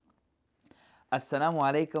Assalamu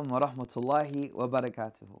alaikum wa rahmatullahi wa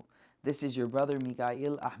barakatuhu. This is your brother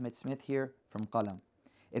Mikael Ahmed Smith here from Qalam.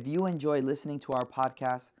 If you enjoy listening to our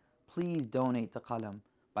podcast, please donate to Qalam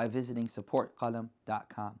by visiting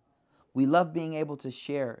supportqalam.com. We love being able to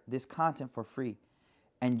share this content for free,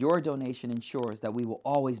 and your donation ensures that we will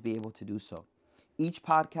always be able to do so. Each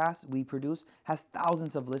podcast we produce has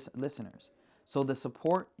thousands of listeners, so the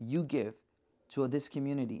support you give to this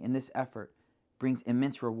community in this effort brings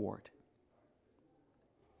immense reward.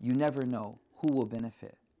 You never know who will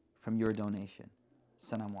benefit from your donation.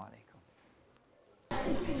 Assalamu alaikum.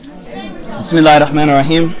 بسم الله الرحمن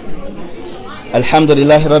الرحيم الحمد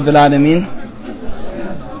لله رب العالمين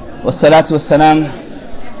والصلاة والسلام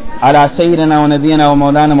على سيدنا ونبينا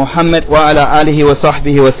ومولانا محمد وعلى آله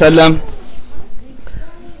وصحبه وسلم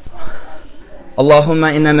اللهم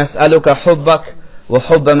إنا نسألك حبك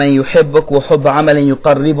وحب من يحبك وحب عمل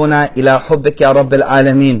يقربنا إلى حبك يا رب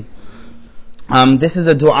العالمين. This is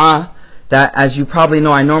a dua that, as you probably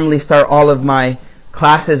know, I normally start all of my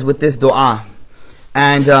classes with this dua.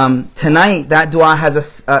 And tonight, that dua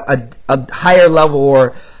has a higher level,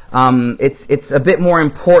 or it's a bit more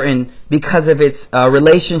important because of its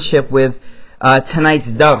relationship with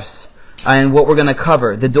tonight's dars and what we're going to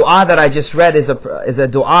cover. The dua that I just read is a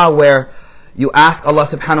dua where you ask Allah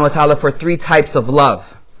subhanahu wa ta'ala for three types of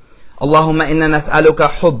love. Allahumma inna nas'aluka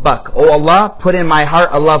hubbak. Oh Allah, put in my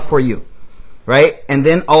heart a love for you. Right? And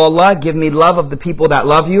then, oh Allah, give me love of the people that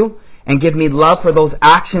love you, and give me love for those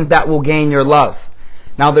actions that will gain your love.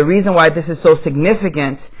 Now, the reason why this is so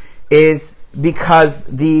significant is because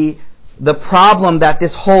the problem that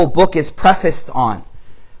this whole book is prefaced on.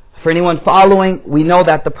 For anyone following, we know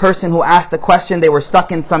that the person who asked the question, they were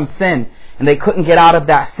stuck in some sin, and they couldn't get out of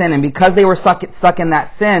that sin. And because they were stuck in that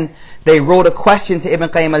sin, they wrote a question to Ibn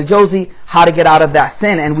Qayyim al-Jawzi, how to get out of that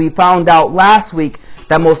sin. And we found out last week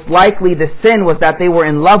that most likely the sin was that they were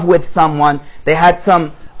in love with someone, they had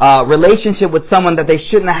some relationship with someone that they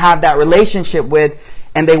shouldn't have that relationship with,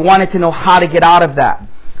 and they wanted to know how to get out of that.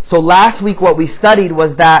 So last week what we studied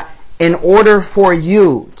was that in order for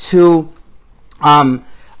you to obey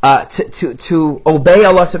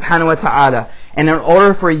Allah subhanahu wa ta'ala, and in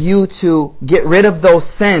order for you to get rid of those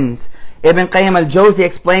sins, Ibn Qayyim al-Jawzi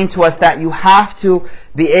explained to us that you have to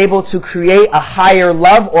be able to create a higher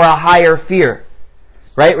love or a higher fear.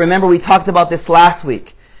 Right? Remember, we talked about this last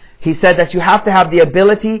week. He said that you have to have the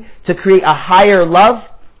ability to create a higher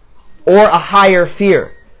love or a higher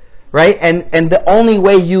fear. Right? And the only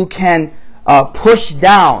way you can push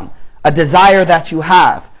down a desire that you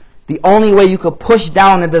have, the only way you could push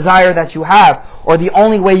down a desire that you have, or the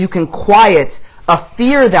only way you can quiet a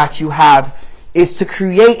fear that you have, is to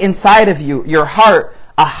create inside of you, your heart,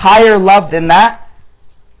 a higher love than that,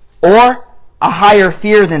 or a higher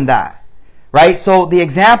fear than that. Right? So the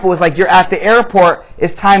example is like you're at the airport,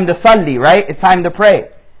 it's time to salli, right? It's time to pray.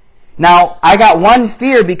 Now, I got one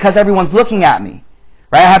fear because everyone's looking at me.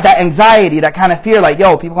 Right? I have that anxiety, that kind of fear, like,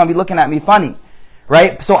 yo, people gonna be looking at me funny.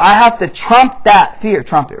 Right? So I have to trump that fear,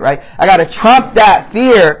 right? I gotta trump that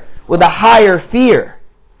fear with a higher fear.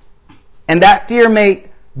 And that fear may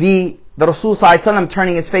be the Rasul Sallallahu Alaihi Wasallam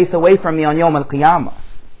turning his face away from me on Yawm al-Qiyamah.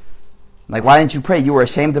 Like, why didn't you pray? You were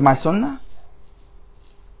ashamed of my sunnah?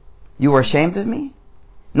 You were ashamed of me?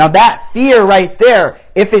 Now that fear right there,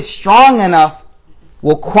 if it's strong enough,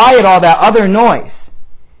 will quiet all that other noise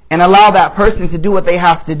and allow that person to do what they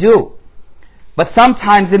have to do. But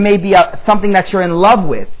sometimes it may be something that you're in love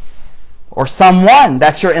with, or someone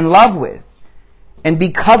that you're in love with. And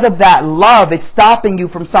because of that love, it's stopping you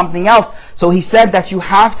from something else. So he said that you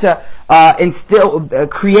have to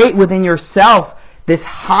create within yourself this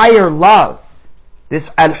higher love. This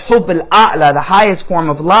al-hub al-a'la, the highest form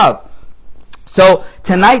of love. So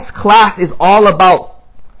tonight's class is all about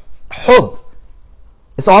hub.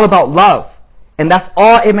 It's all about love. And that's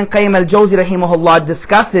all Ibn Qayyim al-Jawzi rahimahullah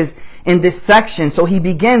discusses in this section. So he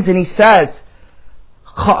begins and he says,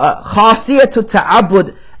 خاصية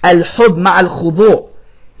التعبد الحب مع الخضوع.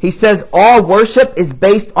 He says all worship is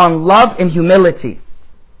based on love and humility.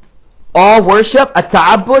 All worship,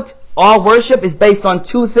 at-ta'abbud, all worship is based on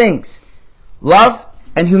two things: love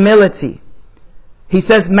and humility. He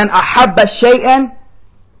says, "Man ahabba shay'an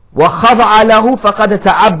wa khada'a lahu faqad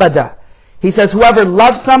ta'abbada." He says, whoever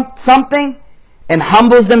loves something and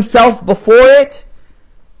humbles themselves before it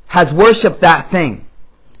has worshipped that thing.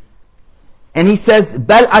 And he says,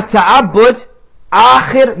 "Bal at-ta'abbud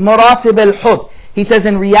akhir maratib al-hub." He says,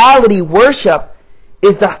 in reality, worship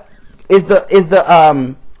is the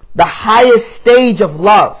highest stage of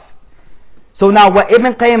love. So now what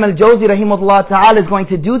Ibn Qayyim al-Jawzi rahimahullah ta'ala is going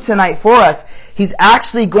to do tonight for us, he's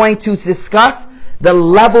actually going to discuss the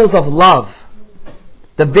levels of love.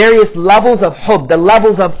 the various levels of hub, the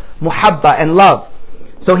levels of muhabba and love.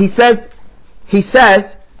 So he says,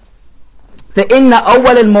 فَإِنَّ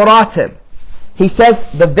أَوَّلَ الْمُرَاتِبِ, he says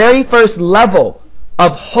the very first level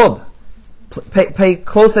of hub, pay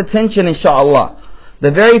close attention inshallah,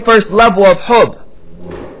 the very first level of hub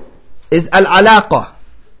is al-alaqa.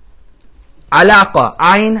 Alaqa,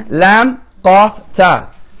 ayn, lam, qaf,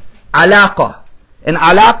 ta. Alaqa. And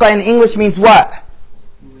alaqa in English means what?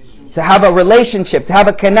 To have a relationship, to have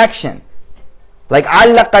a connection. Like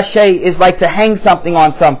allaqa shay is like to hang something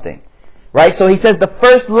on something. Right? So he says the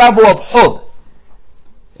first level of hub,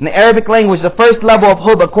 in the Arabic language, the first level of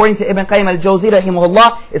hub, according to Ibn Qayyim al-Jawzi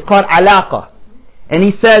rahimahullah, is called alaqa. And he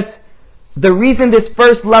says, the reason this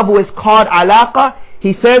first level is called alaqa,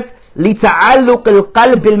 he says, لِتَعَلُّقِ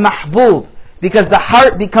الْقَلْبِ الْمَحْبُوبِ, because the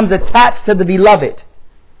heart becomes attached to the beloved.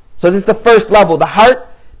 So this is the first level. The heart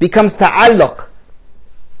becomes ta'alluq.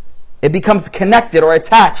 It becomes connected or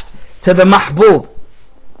attached to the mahbub.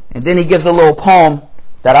 And then he gives a little poem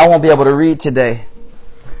that I won't be able to read today.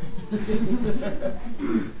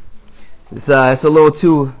 It's a little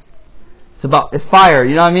too, it's fire,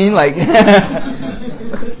 you know what I mean? Like,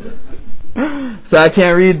 so I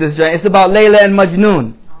can't read this, right? It's about Layla and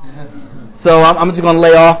Majnun. So I'm just going to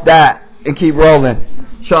lay off that and keep rolling,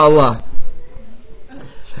 inshallah.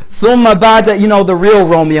 ثُمَّ بَعْدَ, you know, the real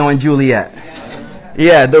Romeo and Juliet.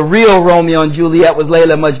 Yeah, the real Romeo and Juliet was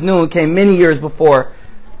Layla Majnun, came many years before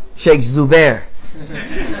Sheikh Zubair.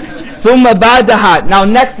 ثُمَّ بَعْدَهَا, now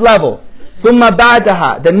next level. ثُمَّ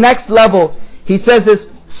بَعْدَهَا, the next level, he says is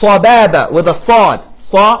صَبَابَ, with a صاد.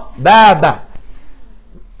 صَبَابَ.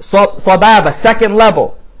 صَبَابَ, second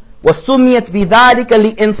level. وَسُمِّيَتْ بِذَلِكَ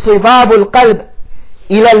لِإِنصِبَابُ الْقَلْبِ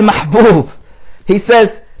إِلَى الْمَحْبُوبِ. He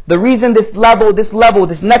says, the reason this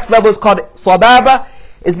next level is called sababa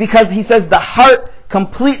is because he says the heart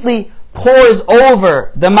completely pours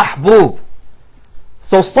over the mahbub.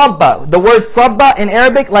 So sabba, the word sabba in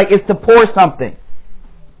Arabic, like, is to pour something.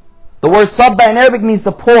 The word sabba in Arabic means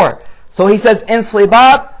to pour. So he says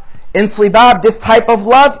inslibab, this type of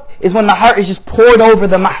love is when the heart is just poured over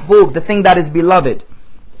the mahbub, the thing that is beloved.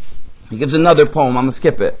 He gives another poem, I'm going to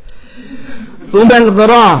skip it. ثُمَّ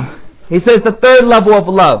الْغَرَامِ, he says the third level of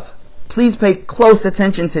love. Please pay close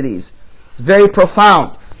attention to these. It's very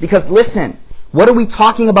profound. Because listen, what are we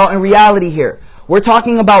talking about in reality here? We're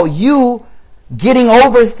talking about you getting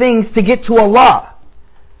over things to get to Allah.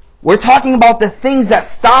 We're talking about the things that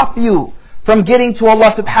stop you from getting to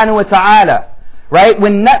Allah subhanahu wa ta'ala. Right?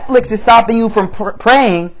 When Netflix is stopping you from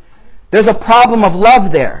praying, there's a problem of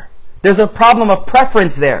love there. There's a problem of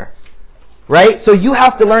preference there. Right? So you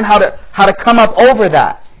have to learn how to come up over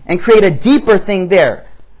that and create a deeper thing there.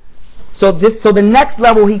 So the next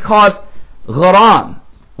level he calls gharam,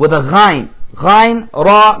 with a ghain. Ghain,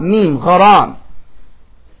 ra, mim, gharam.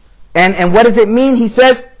 And what does it mean? He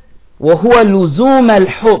says, وَهُوَ لُزُومَ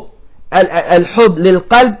الْحُبْ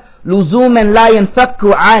لِلْقَلْبِ لُزُومًا لَا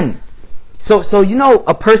يَنْفَكُّ عَنْ. So you know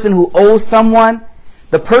a person who owes someone,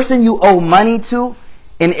 the person you owe money to,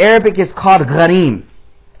 in Arabic is called gharim.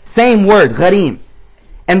 Same word, gharim.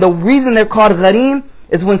 And the reason they're called gharim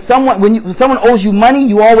is when someone owes you money,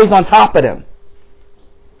 you always on top of them.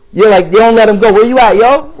 You're like, you don't let them go. Where you at,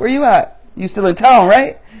 yo? Where you at? You still in town,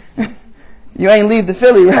 right? You ain't leave the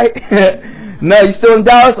Philly, right? No, you still in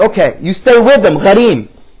Dallas? Okay. You stay with them, gharim.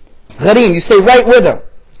 Gharim, you stay right with them.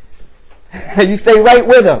 You stay right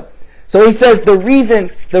with them. So he says the reason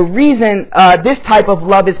this type of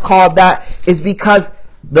love is called that is because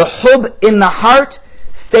the hub in the heart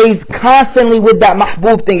stays constantly with that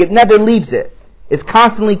mahbub thing. It never leaves it. It's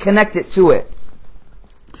constantly connected to it.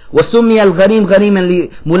 وَسُمِّيَ الْغَرِيمُ غَرِيمًا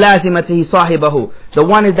لِمُلَازِمَتِهِ صَاحِبَهُ. The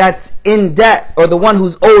one that's in debt, or the one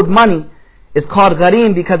who's owed money, is called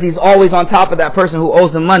gharim because he's always on top of that person who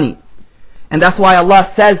owes him money. And that's why Allah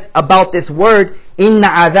says about this word, إِنَّ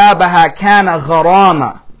عَذَابَهَا كَانَ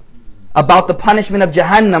غَرَامًا. About the punishment of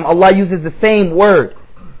Jahannam, Allah uses the same word.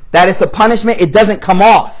 That it's a punishment, it doesn't come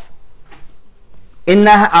off. إِنَّ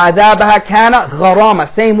عَذَابَهَا كَانَ غَرَامًا.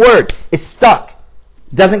 Same word. It's stuck.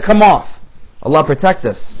 Doesn't come off. Allah protect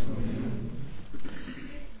us.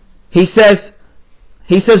 He says,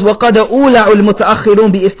 وَقَدْ أُولَعُ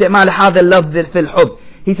الْمُتَأَخِّرُونَ بِإِسْتِعْمَالِ هَذَا اللَّفْظِ فِي الْحُبِّ.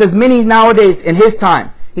 He says many nowadays, in his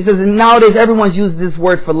time, he says nowadays everyone's used this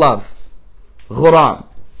word for love. Ghuram.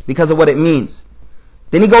 Because of what it means.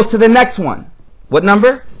 Then he goes to the next one. What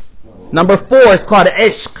number? Number 4 is called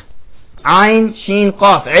ishq. Ayn, sheen,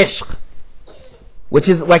 qaf, ishq. Which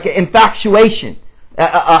is like an infatuation.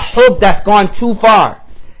 A hub that's gone too far.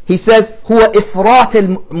 He says, huwa ifrat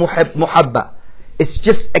al-muhabba. It's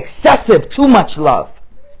just excessive, too much love.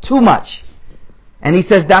 Too much. And he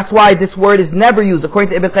says that's why this word is never used. According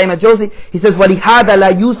to Ibn Qayyim al-Jawzi, he says, وَلِهَذَا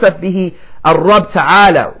لَا يُوسَفْ بِهِ الرَّبْ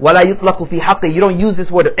تَعَالَى وَلَا يُطْلَقُ فِي حَقِّهِ. You don't use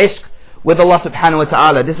this word ishq with Allah subhanahu wa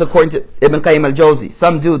ta'ala. This is according to Ibn Qayyim al-Jawzi.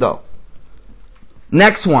 Some do though.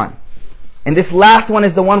 Next one. And this last one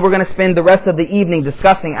is the one we're going to spend the rest of the evening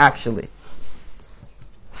discussing actually.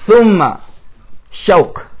 ثُمَّ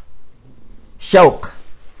شَوْق. Shawq.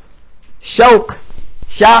 Shawq.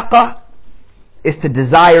 Shaqa is to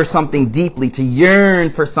desire something deeply, to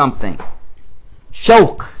yearn for something.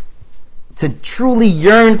 Shawq. To truly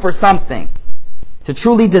yearn for something. To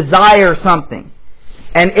truly desire something.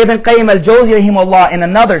 And Ibn Qayyim al-Jawzi rahimahullah, in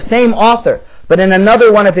another, same author, but in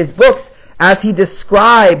another one of his books, as he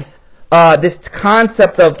describes this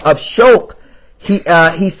concept of shawq,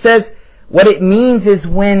 he says what it means is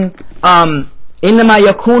when إِنَّمَا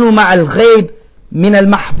يَكُونُ مَعَ الْغَيْبِ مِنَ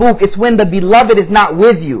الْمَحْبُوبِ. It's when the beloved is not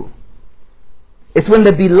with you. It's when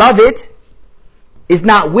the beloved is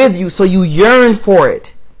not with you, so you yearn for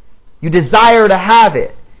it. You desire to have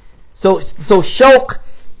it. So shawq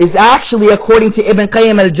is actually, according to Ibn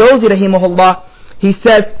Qayyim al-Jawzi rahimahullah, he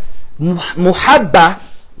says, muhabba,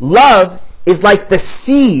 love, is like the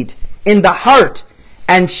seed in the heart,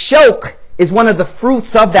 and shawq is one of the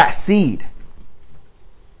fruits of that seed.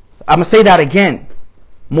 I'm going to say that again.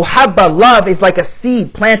 Muhabba, love, is like a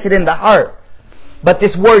seed planted in the heart. But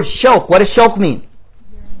this word shawq, what does shawq mean?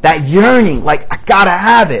 That yearning, like, I gotta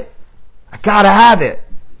have it. I gotta have it.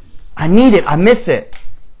 I need it. I miss it.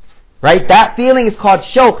 Right? That feeling is called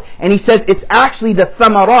shawq. And he says it's actually the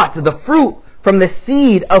thamarat, the fruit from the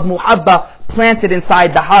seed of muhabba planted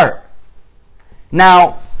inside the heart.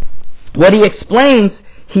 Now, what he explains,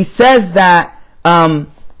 he says that, so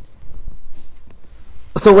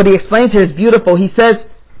what he explains here is beautiful. He says,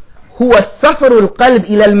 هو السفر القلب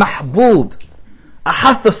إلى المحبوب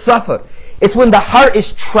أحث السفر. It's when the heart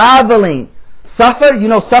is traveling. Safar, you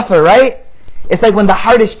know safar, right? It's like when the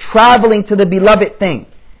heart is traveling to the beloved thing.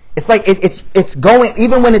 It's like it's going,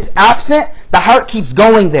 even when it's absent, the heart keeps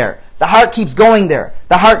going there. The heart keeps going there.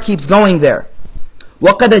 The heart keeps going there.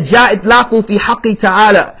 وَقَدْ جَاءَ إِطْلَاقُ فِي حَقِّ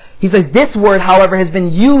تَعَالَى. He says this word, however, has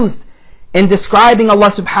been used in describing Allah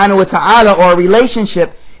subhanahu wa ta'ala or a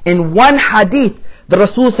relationship. In one hadith, the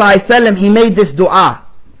Rasul sallallahu alayhi wa sallam, he made this dua.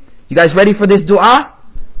 You guys ready for this dua?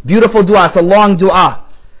 Beautiful dua. It's a long dua.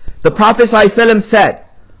 The Prophet sallallahu alayhi wa sallam said,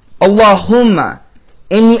 Allahumma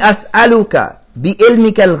inni as'aluka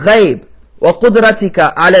bi'ilmika al-ghayb wa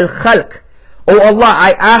qudratika ala al-khalq. Oh Allah,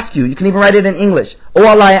 I ask you can even write it in English. Oh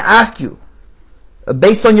Allah, I ask you,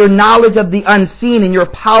 based on your knowledge of the unseen and your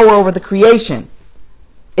power over the creation,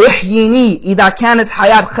 ihyini idha kanat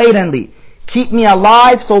hayat khayran li. Keep me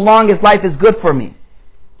alive so long as life is good for me.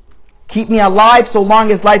 Keep me alive so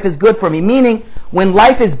long as life is good for me. Meaning, when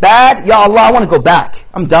life is bad, Ya Allah, I want to go back.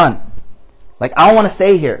 I'm done. Like, I don't want to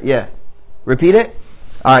stay here. Yeah. Repeat it.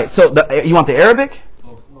 Alright, so you want the Arabic?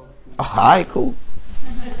 Alright, cool.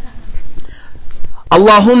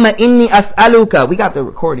 Allahumma inni as'aluka. We got the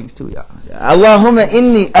recordings too, y'all. Allahumma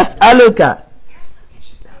inni as'aluka.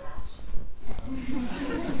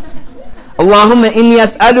 Allahumma inni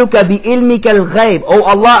as'aluka bi ilmika al-ghayb. Oh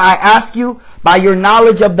Allah, I ask you by your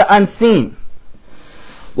knowledge of the unseen.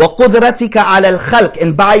 Wa qudratika ala al-khalq.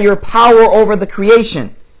 And by your power over the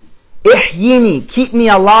creation. Ihyini. Keep me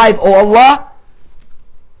alive, oh Allah.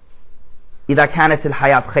 إِذَا كَانَتِ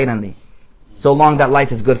الْحَيَاةُ خَيْرًا لِي. So long that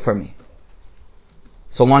life is good for me.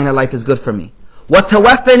 So long that life is good for me.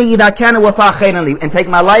 وَتَوَفَّنِي إِذَا كَانَ وَفَاء خَيْرًا لِي. And take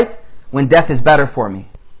my life when death is better for me.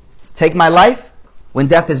 Take my life when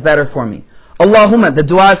death is better for me. Allahumma, the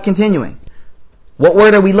dua is continuing. What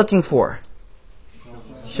word are we looking for?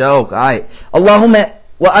 Shawq. Alright. Allahumma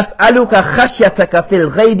وَأَسْأَلُكَ خَشْيَتَكَ فِي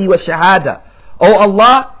الْغَيْبِ وَالشَّهَادَةِ. Oh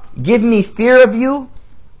Allah, give me fear of you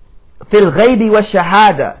فِي الْغَيْبِ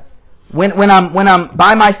وَالشَّهَادَةِ. When I'm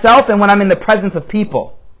by myself and when I'm in the presence of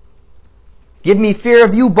people. Give me fear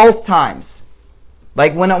of you both times.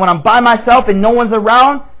 Like when I'm by myself and no one's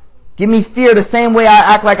around, give me fear the same way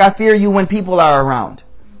I act like I fear you when people are around.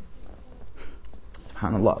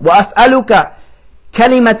 SubhanAllah. وَأَسْأَلُكَ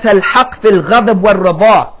كَلِمَةَ الْحَقِّ فِي الْغَضَبِ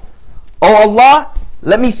وَالرَّضَاءِ. Oh Allah,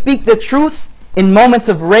 let me speak the truth in moments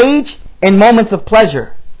of rage and moments of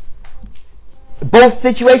pleasure. Both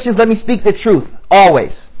situations, let me speak the truth.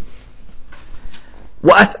 Always.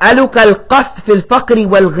 وَأَسْأَلُكَ الْقَسْطِ فِي الْفَقْرِ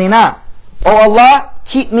وَالْغِنَى. Oh Allah,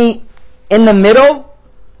 keep me in the middle.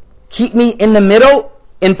 Keep me in the middle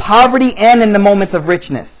in poverty and in the moments of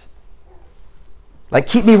richness. Like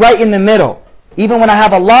keep me right in the middle. Even when I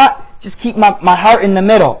have a lot, just keep my heart in the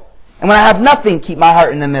middle. And when I have nothing, keep my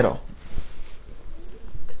heart in the middle.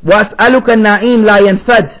 وَأَسْأَلُكَ النَّعِيمَ لَا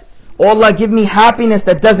يَنْفَدْ. Oh Allah, give me happiness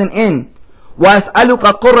that doesn't end. وَأَسْأَلُكَ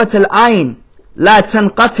قُرَّةَ الْعَيْنِ لَا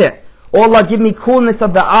تَنْقَطِعْ. Oh Allah, give me coolness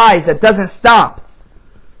of the eyes that doesn't stop.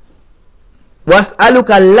 وَأَسْأَلُكَ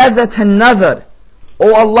لَذَّةَ النَّظَرِ.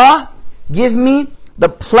 Oh Allah, give me the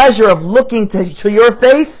pleasure of looking to your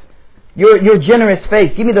face, your generous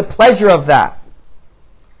face. Give me the pleasure of that.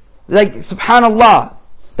 Like, subhanallah,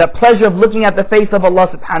 that pleasure of looking at the face of Allah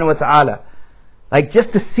subhanahu wa ta'ala. Like,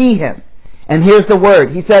 just to see Him. And here's the word.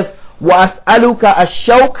 He says, وَأَسْأَلُكَ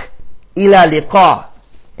الشَّوْقِ إِلَى لِقَاءٍ.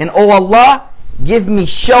 And oh Allah, give me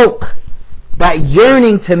shawq, that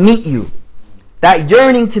yearning to meet you. That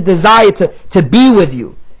yearning to desire to be with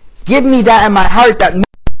you. Give me that in my heart. That,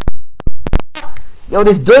 yo,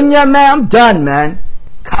 this dunya, man, I'm done, man.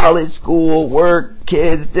 College, school, work,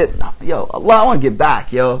 kids. Yo, Allah, I want to get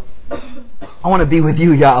back, yo. I want to be with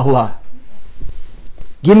you, Ya Allah.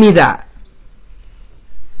 Give me that.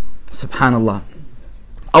 Subhanallah.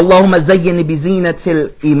 Allahumma zayyini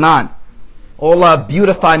bizinatil iman. Oh Allah,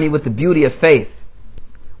 beautify me with the beauty of faith.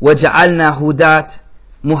 وَجَعَلْنَا هُدَاتٍ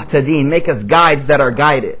muhtadeen. Make us guides that are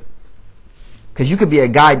guided. Because you could be a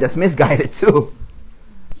guide that's misguided too.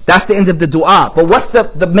 That's the end of the dua. But what's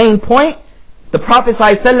the main point? The Prophet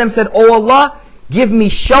ﷺ said, oh Allah, give me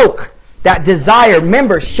shawq, that desire.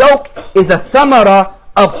 Remember, shawq is a thamara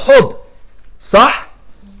of hub. Sah?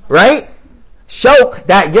 Right? Shawq,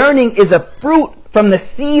 that yearning, is a fruit from the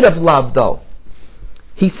seed of love though.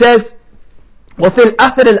 He says, وَفِي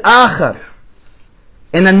الْأَثْرِ الْآخَرِ.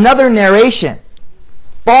 In another narration,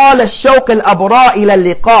 طَالَ الشَّوْقَ الْأَبْرَاءِ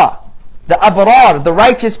إِلَى اللِّقَاءِ. The abrar, the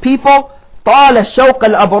righteous people, طَالَ الشَّوْقَ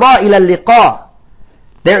الْأَبْرَاءِ إِلَى اللِّقَاءِ.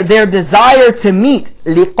 Their desire to meet,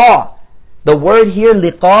 liqa. The word here,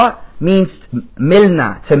 liqa, means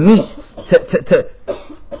milna, to meet, to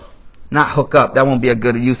not hook up. That won't be a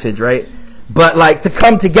good usage, right? But like to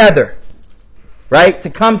come together, right? To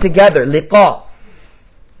come together, liqa,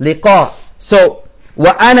 liqa. So,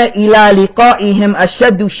 وَأَنَا إِلَى لِقَائِهِمْ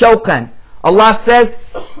أَشَدُّ شَوْقًا. Allah says,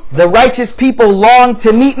 the righteous people long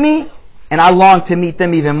to meet me, and I long to meet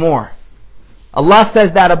them even more. Allah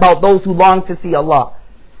says that about those who long to see Allah.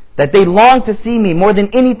 That they long to see me more than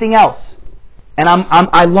anything else. And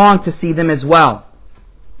I long to see them as well.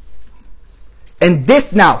 And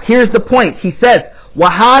this now, here's the point. He says,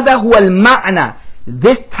 وَهَذَا هُوَ الْمَعْنَى.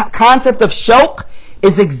 This concept of shawq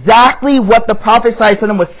is exactly what the Prophet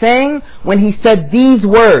ﷺ was saying when he said these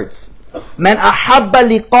words. مَنْ أَحَبَّ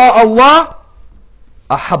لِقَاءَ اللَّهِ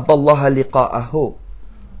أَحَبَّ اللَّهَ لِقَاءَهُ.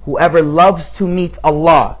 Whoever loves to meet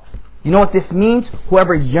Allah. You know what this means?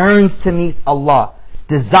 Whoever yearns to meet Allah.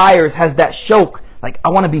 Desires, has that shawq. Like, I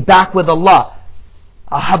want to be back with Allah.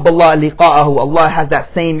 أَحَبَّ اللَّهَ لِقَاءَهُ. Allah has that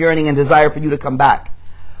same yearning and desire for you to come back.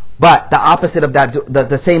 But the opposite of that,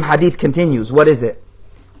 the same hadith continues. What is it?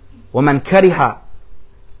 وَمَنْ كَرِهَ.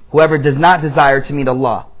 Whoever does not desire to meet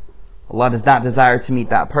Allah, Allah does not desire to meet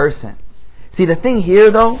that person. See, the thing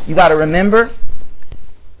here though, you got to remember,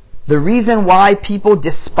 the reason why people,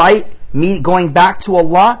 despite me going back to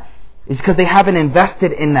Allah, is because they haven't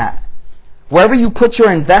invested in that. Wherever you put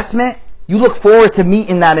your investment, you look forward to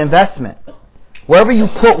meeting that investment. Wherever you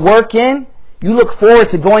put work in, you look forward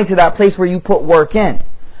to going to that place where you put work in.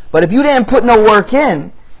 But if you didn't put no work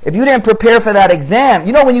in, if you didn't prepare for that exam,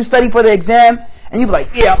 you know when you study for the exam, and you be like,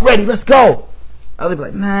 yeah, I'm ready, let's go. Others be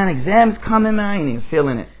like, man, exam's coming, man, I ain't even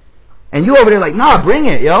feeling it. And you over there like, nah, bring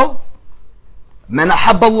it, yo. Man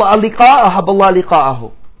ahabba Allah liqa'a, ahabba Allah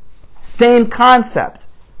liqa'ahu. Same concept.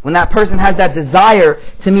 When that person has that desire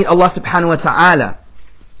to meet Allah subhanahu wa ta'ala.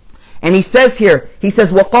 And he says here, he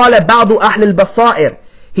says, وَقَالَ بَعْضُ أَهْلِ الْبَصَائِرِ.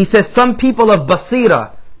 He says, some people of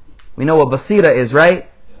Basira. We know what Basira is, right?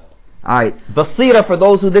 Alright, Basira, for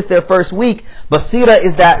those who this their first week, Basira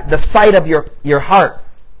is that the sight of your heart.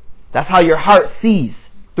 That's how your heart sees,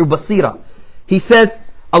 through Basira. He says,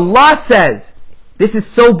 Allah says, this is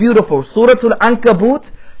so beautiful, Surah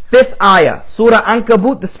Al-Ankabut, 5th ayah. Surah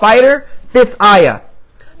Ankabut, the spider, 5th ayah.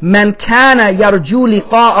 Man kana yarju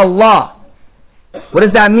liqa Allah. What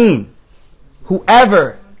does that mean?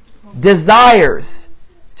 Whoever desires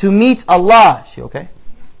to meet Allah. Is she okay?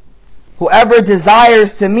 Whoever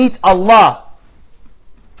desires to meet Allah,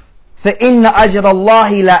 فَإِنَّ أَجْرَ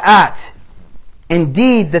اللَّهِ لَآتٍ.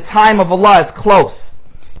 Indeed, the time of Allah is close.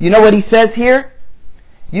 You know what he says here?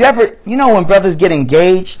 You know when brothers get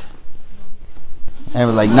engaged? And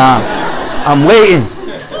we're like, nah, I'm waiting.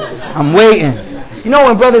 You know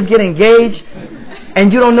when brothers get engaged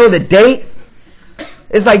and you don't know the date?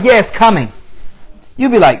 It's like, yeah, it's coming. You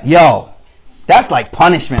be like, yo, that's like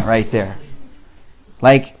punishment right there.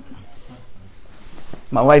 Like,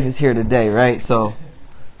 my wife is here today, right? So,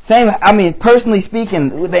 personally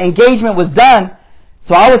speaking, the engagement was done.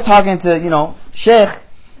 So I was talking to, Sheikh,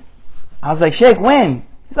 I was like, Sheikh, when?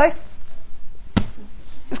 He's like,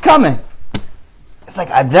 it's coming. It's like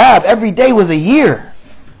adab. Every day was a year.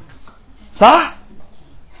 Sah?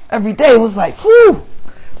 Every day was like, whew.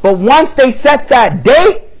 But once they set that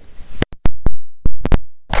date,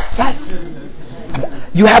 yes.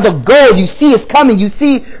 You have a goal. You see it's coming. You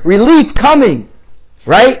see relief coming.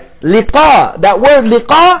 Right? Liqa. That word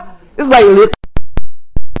liqa is like liqa.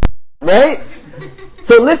 Right?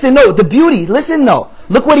 So listen, no, the beauty. Listen, no.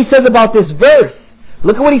 Look what he says about this verse.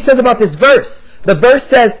 Look at what he says about this verse. The verse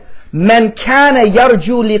says, Man kana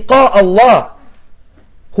yarju liqa Allah.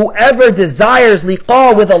 Whoever desires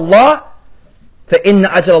liqa with Allah, فَإِنَّ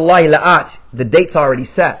أَجْلَ اللَّهِ لَآتٍ. The date's already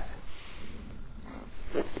set.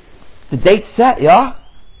 The date's set, y'all.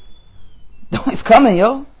 It's coming,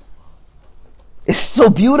 yo. It's so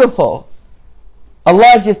beautiful.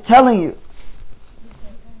 Allah is just telling you.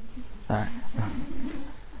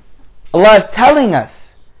 Allah is telling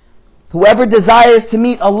us, whoever desires to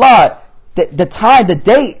meet Allah, the time, the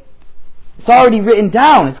date, it's already written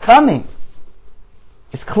down. It's coming.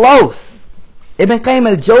 It's close. Ibn Qayyim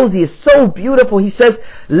al-Jawzi is so beautiful. He says,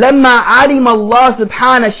 لَمَّا عَلِمَ اللَّهُ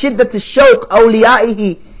سُبْحَانَ شِدَّةَ الشَّوْقِ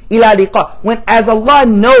أَوْلِيَائِهِ إِلَى لِقَاءٍ. When as Allah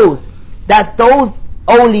knows that those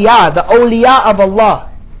awliya, the awliya of Allah,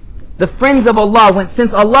 the friends of Allah,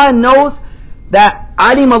 since Allah knows that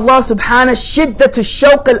alim Allah subhanahu shiddatu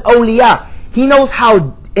shawq al-awliya, He knows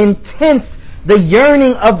how intense the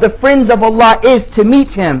yearning of the friends of Allah is to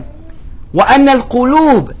meet Him. وَأَنَّ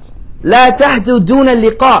الْقُلُوبِ لَا تَهْدُ دُونَ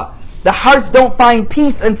اللِّقَاءِ. The hearts don't find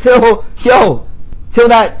peace till liqa.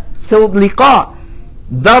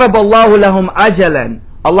 ضَرَبَ اللَّهُ لَهُمْ أَجَلًا.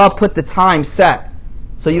 Allah put the time set.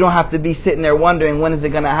 So you don't have to be sitting there wondering when is it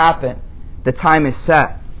going to happen. The time is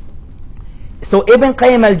set. So Ibn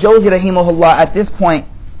Qayyim al-Jawzi rahimahullah, at this point,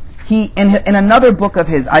 he in another book of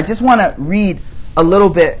his, I just want to read a little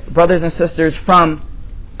bit, brothers and sisters, from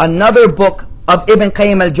another book of Ibn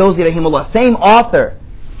Qayyim al-Jawzi rahimahullah, same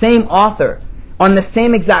author, on the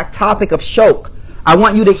same exact topic of shawq. I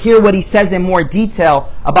want you to hear what he says in more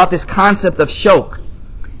detail about this concept of shawq.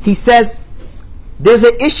 He says, there's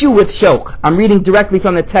an issue with shawq. I'm reading directly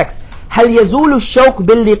from the text. هل يزول الشوق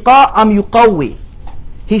باللقاء أم يقوي.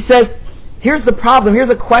 He says, here's the problem. Here's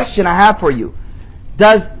a question I have for you.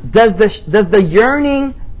 Does the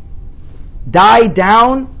yearning die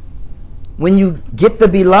down when you get the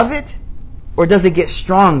beloved, or does it get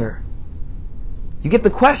stronger? You get the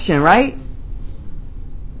question, right?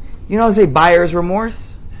 You know, they say buyer's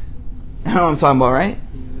remorse. You know what I'm talking about, right?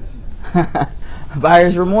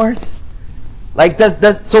 Buyer's remorse. Like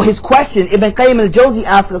so his question, Ibn Qayyim al-Jawzi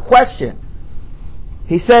asks a question.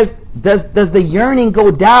 He says, does the yearning go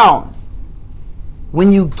down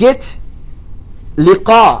when you get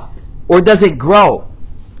liqa, or does it grow?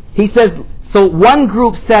 He says, so one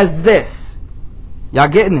group says this. Y'all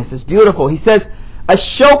getting this? It's beautiful. He says,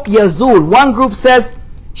 ash-shawq yazul. One group says,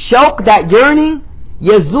 shawq, that yearning,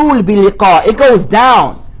 yazul bi liqa. It goes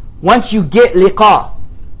down once you get liqa.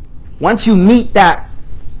 Once you meet that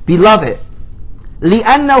beloved.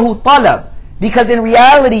 لِأَنَّهُ طَلَب. Because in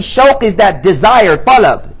reality, shawq is that desire,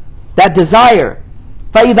 talab, that desire.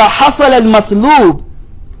 فَإِذَا حَصَلَ الْمَطْلُوبِ.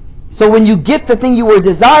 So when you get the thing you were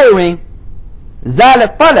desiring, زَالَ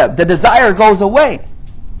الطَّلَب, the desire goes away.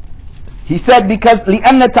 He said, because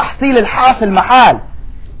لِأَنَّ تَحْصِيلَ الْحَاصِلِ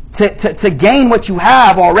مَحَالِ. To gain what you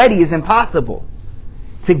have already is impossible.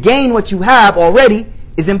 To gain what you have already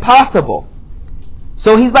is impossible.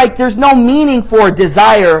 So he's like, there's no meaning for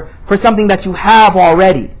desire for something that you have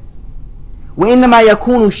already. وَإِنَّمَا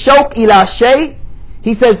يَكُونُ الشَّوْقِ إِلَى شَيْءٍ.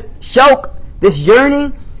 He says, shawq, this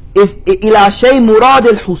yearning, is إِلَى شَيْءٍ مُرَادِ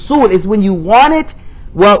الْحُصُولِ, is when you want it,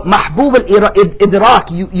 well, مَحْبُوبَ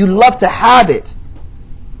الْإِدْرَاك, you love to have it.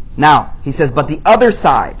 Now, he says, but the other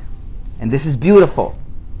side, and this is beautiful,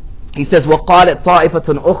 he says, وَقَالَتْ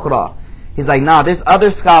طَائِفَةٌ أُخْرَى. He's like, nah, there's other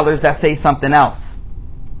scholars that say something else.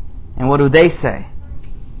 And what do they say?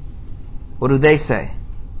 What do they say?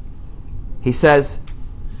 He says,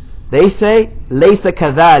 they say, لَيْسَ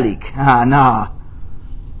كَذَلِكَ. Nah.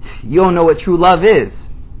 You don't know what true love is.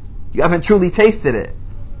 You haven't truly tasted it.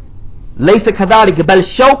 لَيْسَ كَذَلِكَ بَلْ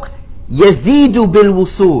شَوْقْ يَزِيدُ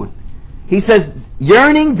بِالْوُصُولِ. He says,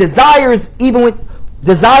 yearning, desires, even with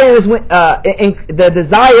desires, the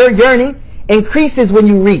desire, yearning, increases when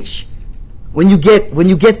you reach, when you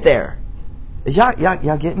get there. Is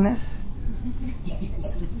y'all getting this?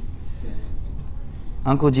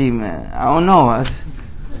 Uncle G, man, I don't know.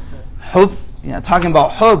 Hub, talking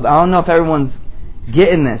about hub. I don't know if everyone's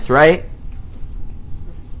getting this, right?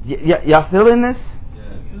 Y'all feeling this?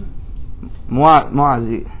 Yeah.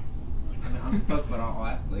 Muazi. stuck, but I'll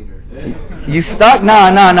ask later. You stuck? No.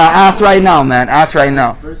 Ask right now, man. Ask right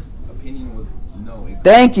now. First opinion was no.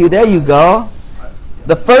 Thank you. There you go.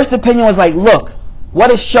 The first opinion was like, look, what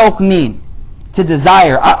does shawk mean? To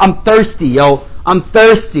desire. I'm thirsty, yo. I'm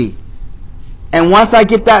thirsty. And once I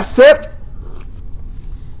get that sip,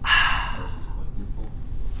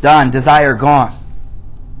 done. Desire gone.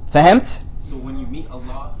 Fahimt? So when you meet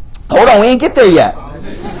Allah, hold on, we ain't get there yet.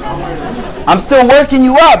 I'm still working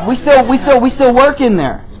you up. We still working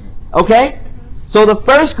there. Okay? So the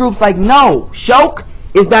first group's like, no, shawk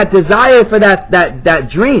is that desire for that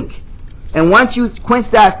drink. And once you quench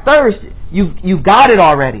that thirst, you've got it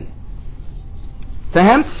already.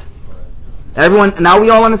 Fahimt? Everyone, now we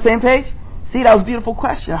all on the same page? See, that was a beautiful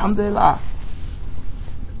question. Alhamdulillah.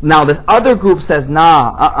 Now the other group says,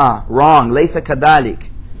 nah, wrong. Laysa kadalik.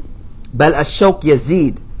 Bal ash-shawk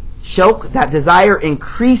yazid. Shawk, that desire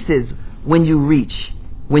increases when you reach,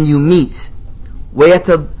 when you meet.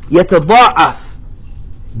 وَيَتَضَاعَفْ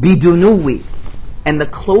بِدُنُوِّ. And the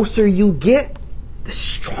closer you get, the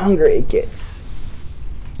stronger it gets.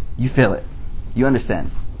 You feel it. You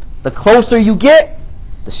understand. The closer you get,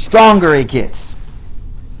 the stronger it gets.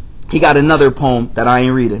 He got another poem that I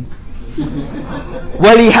ain't reading.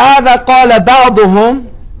 وَلِهَذَا قَالَ بَعْضُهُمْ.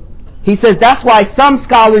 He says that's why some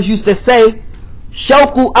scholars used to say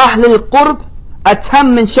شَوْقُ أَهْلِ الْقُرْبِ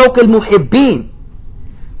أَتَمْ مِنْ شَوْقِ الْمُحِبِّينَ.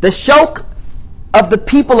 The shawk of the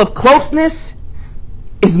people of closeness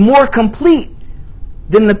is more complete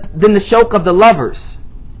than the shawk of the lovers.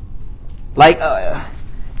 Like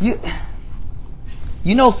you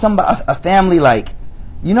know somebody, a family, like,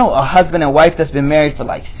 you know, a husband and wife that's been married for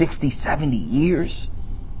like 60, 70 years,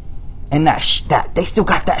 and that they still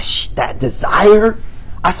got that desire.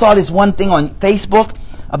 I saw this one thing on Facebook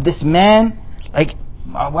of this man, like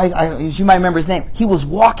my wife, you might remember his name. He was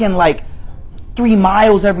walking like 3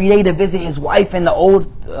 miles every day to visit his wife in the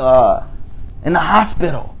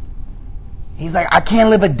hospital. He's like, I can't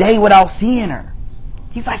live a day without seeing her.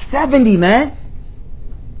 He's like 70, man.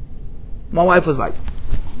 My wife was like,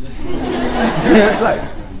 it's like,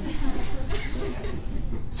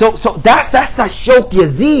 so that's that shawk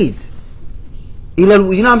Yazid. You know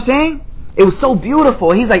what I'm saying? It was so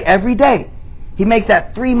beautiful. He's like, every day he makes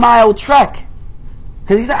that 3-mile trek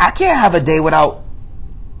because he's like, I can't have a day without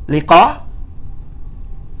liqa.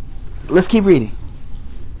 Let's keep reading.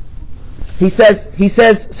 He says,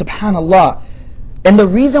 subhanallah. And the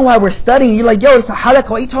reason why we're studying, you're like, yo, it's a halakha.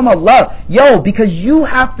 What are you talking about love? Yo, because you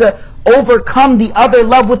have to overcome the other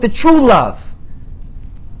love with the true love.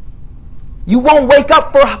 You won't wake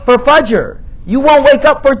up for Fajr. You won't wake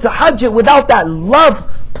up for Tahajjud without that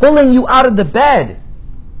love pulling you out of the bed.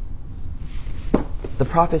 The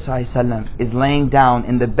Prophet ﷺ is laying down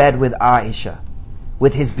in the bed with Aisha,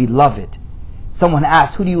 with his beloved. Someone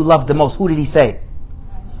asked, who do you love the most? Who did he say?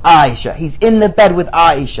 Aisha. He's in the bed with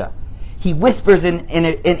Aisha. He whispers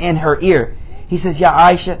in her ear. He says, Ya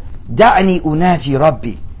Aisha, da'ani unaji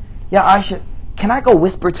Rabbi. Ya Aisha, can I go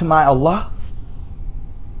whisper to my Allah?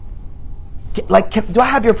 Do I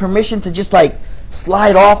have your permission to just like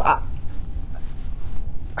slide off?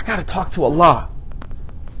 I gotta talk to Allah.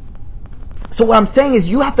 So what I'm saying is,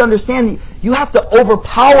 you have to understand, you have to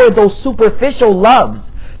overpower those superficial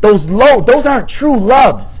loves. Those aren't true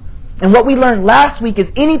loves. And what we learned last week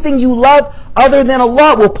is anything you love other than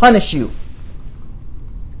Allah will punish you.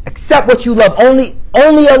 Accept what you love, only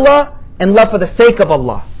Allah, and love for the sake of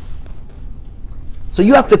Allah. So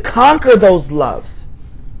you have to conquer those loves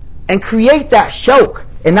and create that shawk.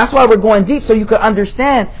 And that's why we're going deep, so you can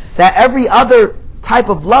understand that every other type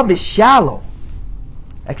of love is shallow,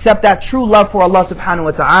 except that true love for Allah subhanahu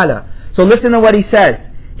wa ta'ala. So listen to what he says.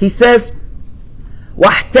 He says,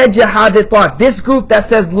 وَاحْتَجَ هَذِي الطَّائِفَةِ. This group that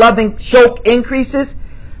says loving shawk increases,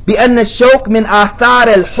 بِأَنَّ الشَّوْقِ مِنْ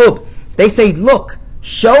آثَارِ الْحُبِّ. They say, look,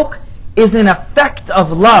 shawk is an effect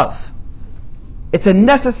of love. It's a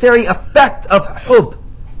necessary effect of hub.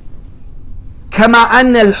 كَمَا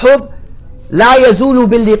أَنَّ الْحُبِّ لَا يَزُولُ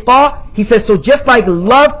بِاللِّقَاءِ. He says, so just like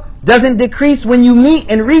love doesn't decrease when you meet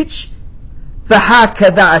and reach,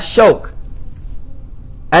 فَهَكَذَا الشَّوْقِ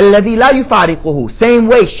الَّذِي لَا يُفَارِقُهُ. Same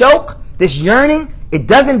way, shawk, this yearning, it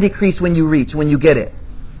doesn't decrease when you reach, when you get it.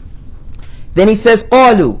 Then he says,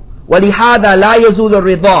 قَالُوا وَلِهَذَا لَا يَزُولُ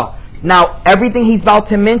الرِّضَى. Now, everything he's about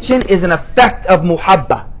to mention is an effect of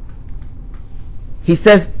muhabba. He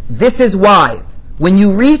says, this is why, when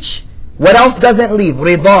you reach, what else doesn't leave?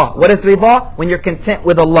 Rida. What is rida? When you're content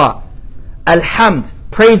with Allah. Alhamd,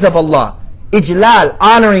 praise of Allah. Ijlal,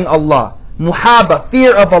 honoring Allah. Muhabba,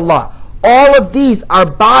 fear of Allah. All of these are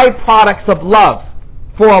byproducts of love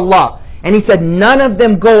for Allah. And he said, none of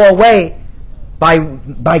them go away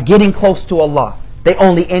by getting close to Allah. They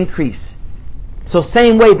only increase. So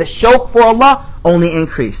same way, the shawq for Allah only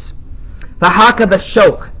increase. فَهَكَذَا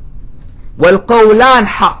الشَّوْقِ وَالْقَوْلَانِ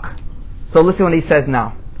حَقٍّ. So listen what he says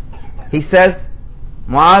now. He says,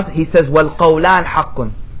 Mu'adh, he says, وَالْقَوْلَانِ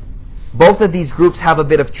حَقٌّ. Both of these groups have a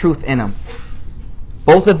bit of truth in them.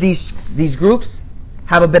 Both of these groups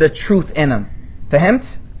have a bit of truth in them.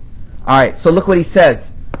 فهمت? Alright, so look what he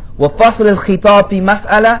says. وَفَصْلِ الْخِطَابِ فِي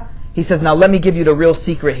مَسْأَلَةٍ. He says, now let me give you the real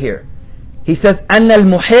secret here. He says, أَنَّ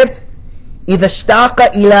الْمُحِبِّ إذا اشتاق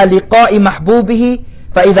إلى لقاء محبوبه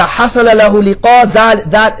فإذا حصل له لقاء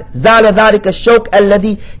زال ذلك الشوق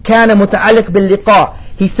الذي كان متعلق باللقاء.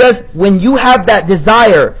 He says, when you have that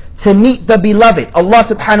desire to meet the beloved, Allah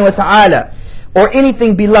subhanahu wa ta'ala, or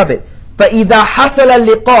anything beloved, فإذا حصل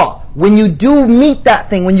اللقاء, when you do meet that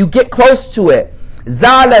thing, when you get close to it,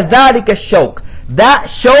 زال ذلك الشوق, that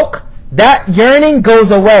shawq, that yearning goes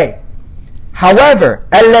away. However,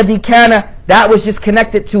 الذي كان, that was just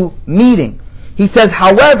connected to meeting. He says,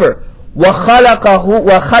 however,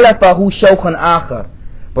 وخلفه شوق آخر.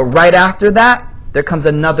 But right after that, there comes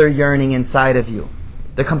another yearning inside of you.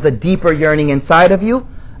 There comes a deeper yearning inside of you.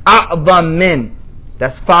 أعظم من,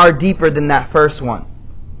 that's far deeper than that first one.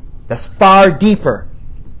 That's far deeper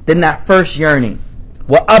than that first yearning.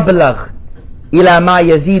 وأبلغ إلى ما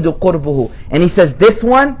يزيد قربه. And he says, this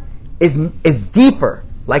one is deeper.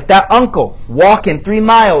 Like that uncle walking 3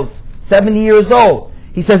 miles, 70 years old.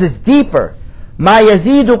 He says it's deeper. ما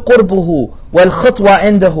يزيد قربه والخطوة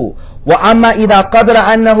عنده وأما إذا قدر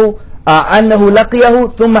أنه لقيه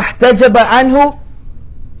ثم احتجب عنه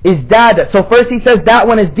ازداد. So first he says that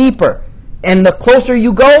one is deeper. And the closer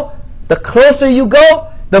you go,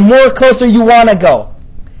 the more closer you want to go.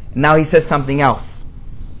 Now he says something else.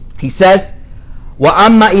 He says,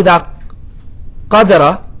 وأما إذا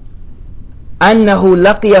قدر أنه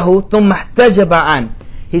لقيه ثم احتجب عنه.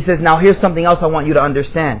 He says, now here's something else I want you to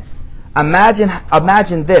understand. Imagine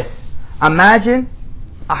this. Imagine,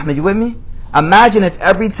 Ahmed, you with me? Imagine if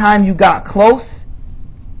every time you got close,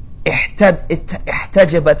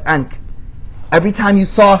 احتجبت عنك. Every time you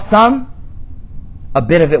saw some, a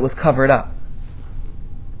bit of it was covered up.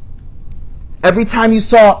 Every time you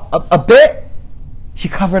saw a bit, she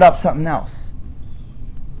covered up something else.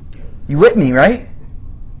 You with me, right?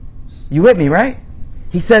 You with me, right?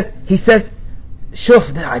 He says,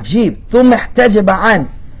 شوف ده عجيب ثم احتجب عنه.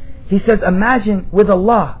 He says, imagine with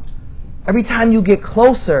Allah, every time you get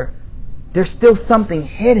closer, there's still something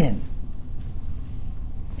hidden.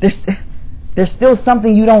 There's still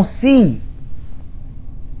something you don't see.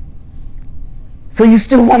 So you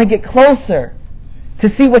still want to get closer to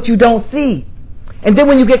see what you don't see. And then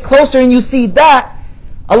when you get closer and you see that,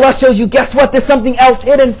 Allah shows you, guess what? There's something else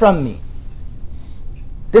hidden from me.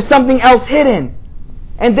 There's something else hidden.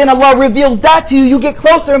 And then Allah reveals that to you. You get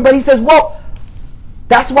closer, but He says, whoa.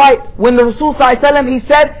 That's why when the Rasul ﷺ, he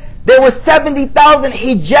said, there were 70,000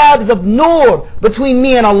 hijabs of nur between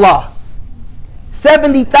me and Allah.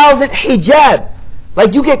 70,000 hijab.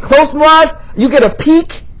 Like you get close, Muaz, you get a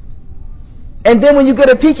peek. And then when you get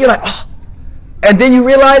a peek, you're like, oh. And then you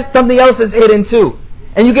realize something else is hidden too.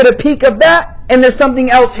 And you get a peek of that, and there's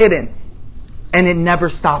something else hidden. And it never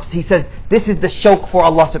stops. He says, this is the shawq for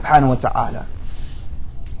Allah subhanahu wa ta'ala.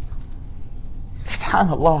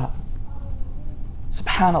 Subhanallah.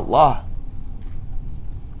 Subhanallah.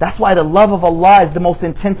 That's why the love of Allah is the most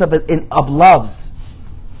intense of loves.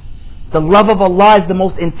 The love of Allah is the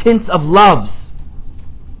most intense of loves.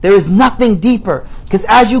 There is nothing deeper. Because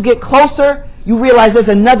as you get closer, you realize there's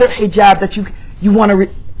another hijab that you want to...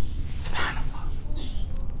 Subhanallah.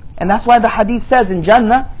 And that's why the hadith says in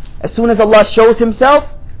Jannah, as soon as Allah shows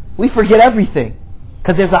Himself, we forget everything.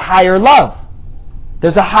 Because there's a higher love.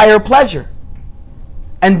 There's a higher pleasure.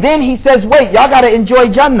 And then He says, wait, y'all got to enjoy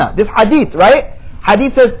Jannah. This hadith, right?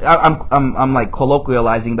 Hadith says, I'm like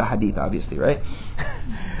colloquializing the hadith, obviously, right?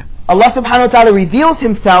 Allah subhanahu wa ta'ala reveals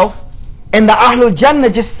Himself, and the Ahlul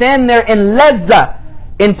Jannah just stand there in lazza,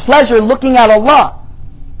 in pleasure, looking at Allah.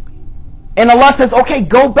 And Allah says, okay,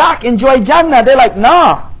 go back, enjoy Jannah. They're like,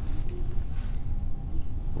 nah.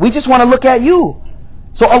 We just want to look at you.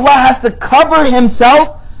 So Allah has to cover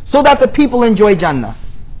Himself so that the people enjoy Jannah.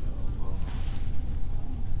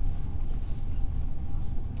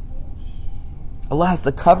 Allah has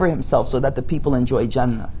to cover Himself so that the people enjoy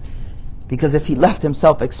Jannah. Because if He left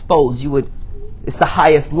Himself exposed, it's the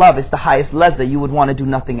highest love, it's the highest lazza, you would want to do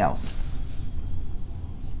nothing else.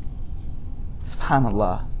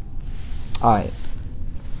 Subhanallah. Alright.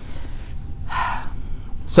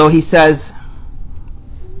 So he says,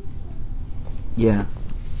 yeah.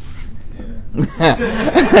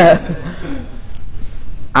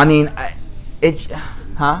 I mean, it,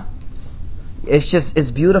 huh?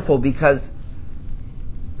 It's beautiful because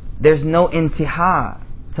there's no intiha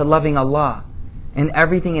to loving Allah. And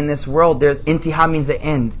everything in this world, intiha means the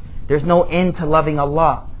end. There's no end to loving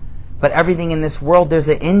Allah. But everything in this world, there's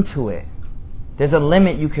an end to it. There's a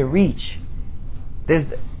limit you can reach.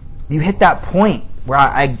 You hit that point where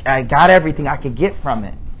I got everything I could get from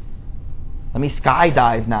it. Let me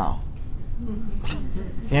skydive now. You know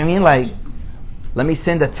what I mean? Like, let me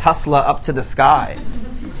send a Tesla up to the sky.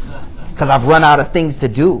 Because I've run out of things to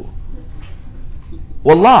do.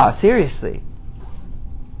 Wallah, seriously.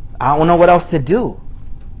 I don't know what else to do.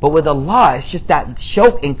 But with Allah, it's just that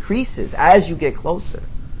shauq increases as you get closer.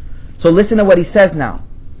 So listen to what he says now.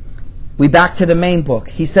 We back to the main book.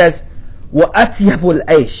 He says, وَأَتْيَبُ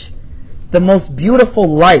الْعَيْشِ, the most beautiful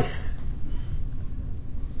life.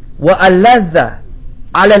 وَأَلَّذَّ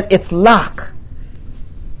عَلَى الْإِطْلَاقِ,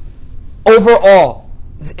 overall.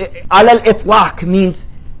 عَلَى الْإِطْلَاقِ means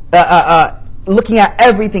looking at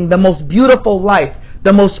everything, the most beautiful life,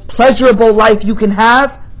 the most pleasurable life you can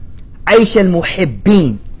have. عَيْشَ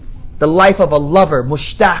الْمُحِبِّينَ, the life of a lover,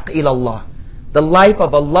 mushtaq ilallah, the life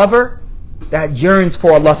of a lover that yearns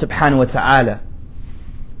for Allah subhanahu wa ta'ala.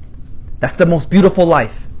 That's the most beautiful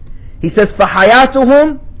life. He says,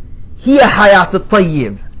 فَحَيَاتُهُمْ هِيَ حَيَاتُ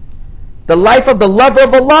الطَّيِّبِ, the life of the lover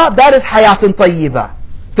of Allah, that is حَيَاتٌ طَيِّبَةٌ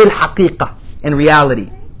فِي الْحَقِيقَةِ, in reality.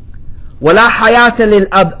 وَلَا حَيَاةَ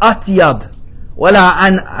لِلْأَطْيَبِ وَلَا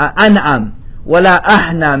أَنْعَمْ وَلَا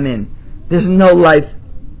أَهْنَى مِنْ, there's no life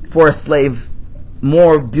for a slave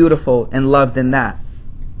more beautiful and loved than that.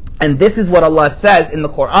 And this is what Allah says in the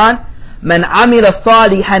Quran, مَنْ عَمِلَ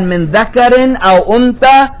صَالِحًا مِنْ ذَكَرٍ أَوْ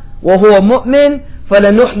أُنْثَى وَهُوَ مُؤْمِنٌ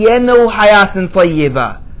فَلَنُحْيِيَنَّهُ حَيَاةً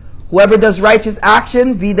طَيِّبَةً, whoever does righteous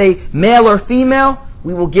action, be they male or female,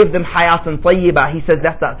 we will give them hayatun tayyibah. He says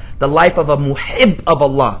that's the life of a muhib of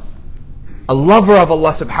Allah, a lover of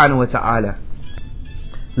Allah subhanahu wa ta'ala.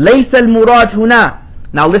 لَيْسَ الْمُرَادْ هُنَا,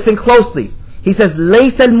 now listen closely. He says,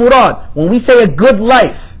 لَيْسَ الْمُرَادْ, when we say a good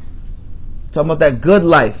life, talking about that good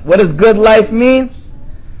life. What does good life mean?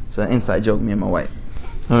 It's an inside joke, me and my wife.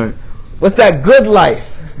 Alright. What's that good life?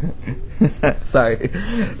 Sorry.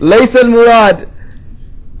 لَيْسَ الْمُرَادْ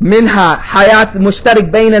منها حياة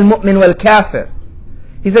مشترك بين المؤمن والكافر.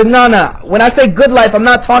 He says, no. When I say good life, I'm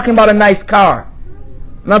not talking about a nice car.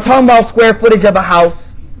 I'm not talking about square footage of a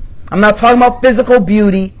house. I'm not talking about physical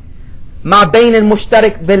beauty. ما بين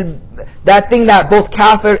المشترك, that thing that both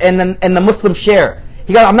kafir and the Muslim share.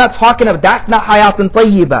 He goes, I'm not talking about, that's not hayatun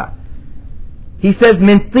tayyibah. He says,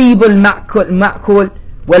 من طيب المأكل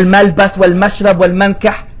والملبس والمشرب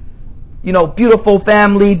والمنكح. You know, beautiful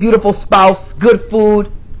family, beautiful spouse, good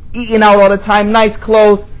food, eating out all the time, nice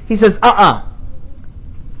clothes. He says, بل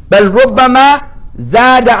ربما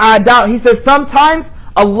زاد عداء. He says, sometimes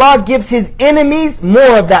Allah gives His enemies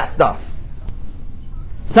more of that stuff.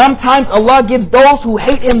 Sometimes Allah gives those who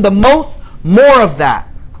hate Him the most more of that.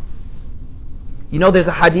 You know, there's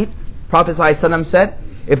a hadith, Prophet ﷺ said,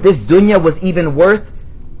 if this dunya was even worth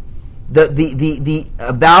the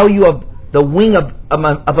value of the wing of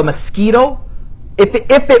a mosquito, if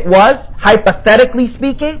it was, hypothetically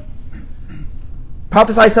speaking,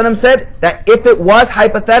 Prophet ﷺ said that if it was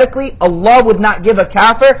hypothetically, Allah would not give a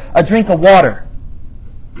kafir a drink of water.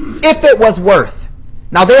 If it was worth.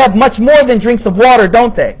 Now they have much more than drinks of water,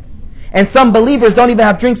 don't they? And some believers don't even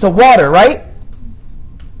have drinks of water, right?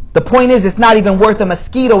 The point is, it's not even worth a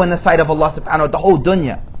mosquito in the sight of Allah subhanahu wa ta'ala, the whole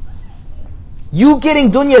dunya. You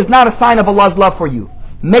getting dunya is not a sign of Allah's love for you.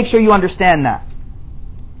 Make sure you understand that.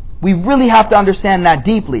 We really have to understand that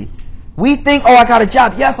deeply. We think, oh, I got a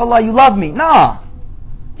job. Yes, Allah, you love me. Nah.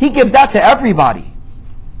 He gives that to everybody.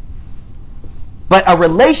 But a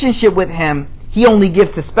relationship with Him, He only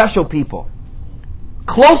gives to special people.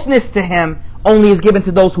 Closeness to Him only is given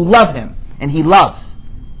to those who love Him, and He loves.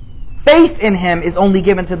 Faith in Him is only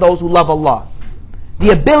given to those who love Allah. The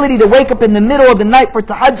ability to wake up in the middle of the night for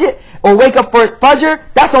tahajjud or wake up for fajr,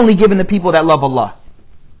 that's only given to people that love Allah.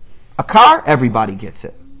 A car, everybody gets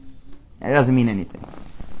it. It doesn't mean anything.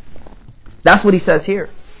 That's what he says here.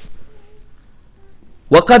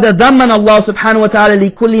 وَقَدْ ضَمَّنَ اللَّهُ سُبْحَانَهُ وَتَعَالَى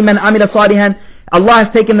لِكُلِّ مَنْ عَمِلَ صَالِحًا, Allah has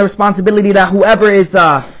taken the responsibility that whoever is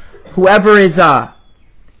does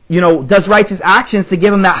righteous actions, to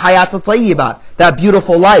give him that hayat al-tayyibah, that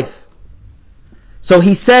beautiful life. So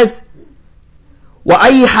he says,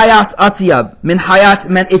 وَأَيِّ حَيَاةٍ أَطْيَبْ مِنْ حَيَاةٍ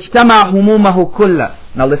مَنْ اجْتَمَعَ هُمُومَهُ كُلَّ.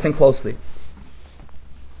 Now listen closely.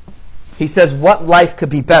 He says, what life could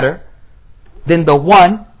be better than the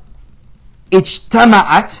one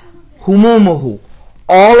اجْتَمَعَتْ هُمُومُهُ,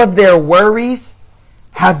 all of their worries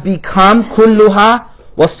have become كُلُّهَا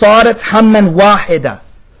وَصَارَتْ هَمًّا وَاحِدًا,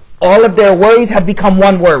 all of their worries have become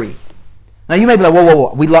one worry. Now you may be like,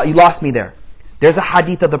 whoa, you lost me there. There's a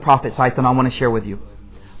hadith of the Prophet ﷺ I want to share with you.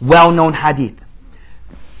 Well-known hadith.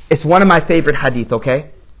 It's one of my favorite hadith, okay?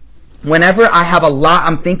 Whenever I have a lot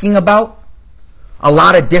I'm thinking about, a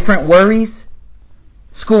lot of different worries,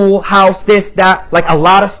 school, house, this, that, like a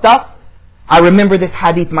lot of stuff, I remember this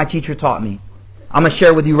hadith my teacher taught me. I'm going to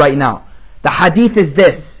share with you right now. The hadith is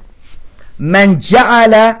this. من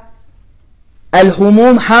جعل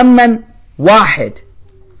الهموم همًا واحد.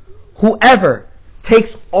 Whoever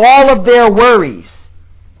takes all of their worries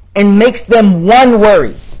and makes them one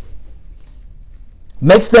worry.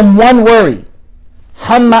 Makes them one worry.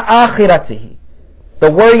 Hamma akhiratihi.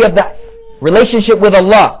 The worry of the relationship with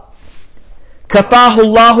Allah. Kafahu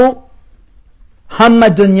Allahu hamma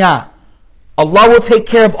dunya. Allah will take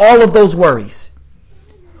care of all of those worries.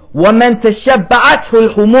 وَمَن تَشَبَّعَتْهُ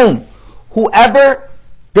الْهُمُومِ. Whoever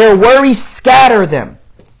their worries scatter them.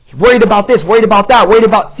 Worried about this, worried about that, worried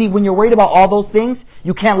about... See, when you're worried about all those things,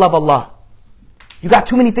 you can't love Allah. You got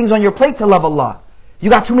too many things on your plate to love Allah. You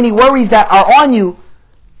got too many worries that are on you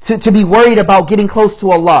to be worried about getting close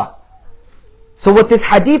to Allah. So what this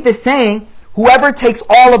hadith is saying, whoever takes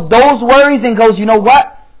all of those worries and goes, you know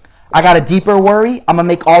what? I got a deeper worry. I'm going to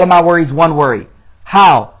make all of my worries one worry.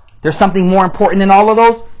 How? There's something more important than all of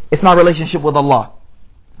those. It's my relationship with Allah.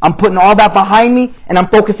 I'm putting all that behind me and I'm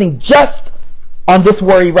focusing just on this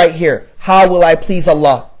worry right here. How will I please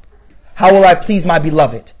Allah? How will I please my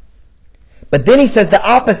beloved? But then he says the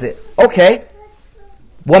opposite. Okay.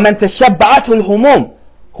 وَمَن تَشَبَّعَتْهُ الْهُمُومِ.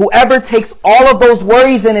 Whoever takes all of those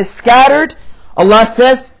worries and is scattered, Allah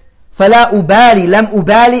says, فَلَا أُبَالِ لَمْ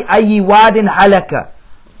أُبَالِ أَيِّ وَادٍ هَلَكَ.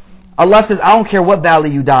 Allah says, I don't care what valley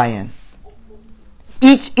you die in.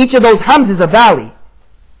 Each of those hums is a valley.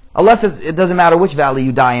 Allah says, it doesn't matter which valley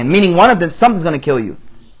you die in. Meaning one of them, something's going to kill you.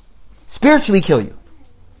 Spiritually kill you.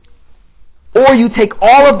 Or you take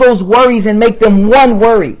all of those worries and make them one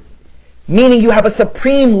worry. Meaning you have a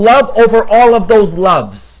supreme love over all of those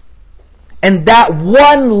loves. And that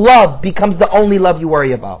one love becomes the only love you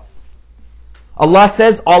worry about. Allah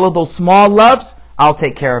says, all of those small loves, I'll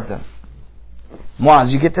take care of them.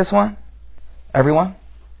 Muaz, you get this one? Everyone?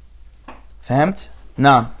 Fahamt?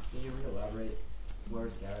 No. Can you elaborate where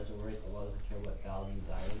scatters or worries Allah doesn't care what valley you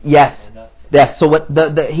die in? Yes. Yes. So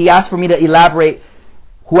what he asked for me to elaborate,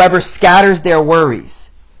 whoever scatters their worries.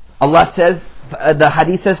 Allah says, the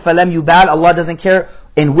hadith says, فَلَمْ يُبَالِ. Allah doesn't care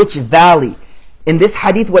in which valley. In this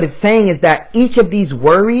hadith, what it's saying is that each of these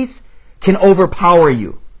worries can overpower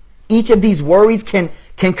you. Each of these worries can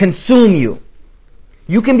consume you.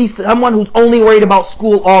 You can be someone who's only worried about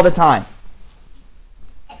school all the time.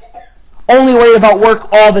 Only worried about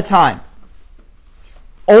work all the time.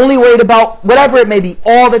 Only worried about whatever it may be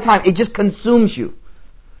all the time. It just consumes you.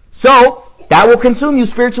 So, that will consume you,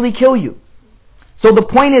 spiritually kill you. So the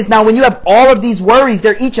point is now when you have all of these worries,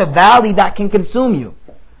 they're each a valley that can consume you.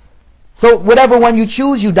 So whatever one you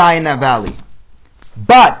choose, you die in that valley.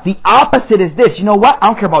 But the opposite is this. You know what? I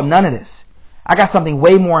don't care about none of this. I got something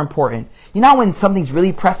way more important. You know when something's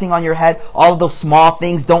really pressing on your head, all of those small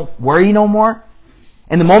things don't worry no more?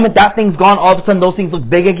 And the moment that thing's gone, all of a sudden those things look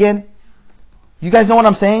big again? You guys know what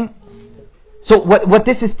I'm saying? So what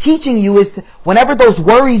this is teaching you is whenever those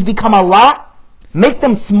worries become a lot, make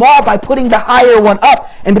them small by putting the higher one up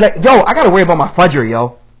and be like, yo, I gotta worry about my fajr,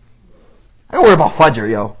 yo. I gotta worry about fajr,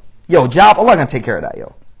 yo. Yo, job, Allah gonna take care of that,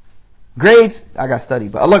 yo. Grades, I gotta study,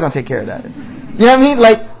 but Allah gonna take care of that. You know what I mean?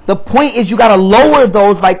 Like, the point is you gotta lower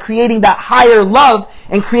those by creating that higher love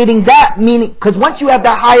and creating that meaning, because once you have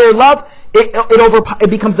that higher love, it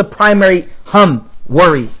becomes the primary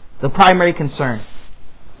worry, the primary concern.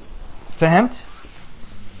 Fahamt?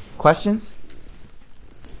 Questions?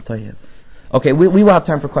 Okay, we will have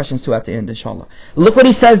time for questions too at the end, inshallah. Look what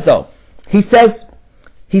he says though. He says,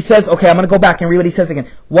 okay, I'm going to go back and read what he says again.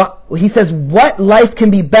 He says, what life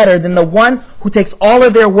can be better than the one who takes all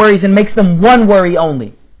of their worries and makes them one worry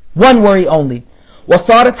only? One worry only.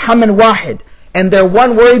 وَصَارَتْ هَمًّا وَاحِدٍ. And their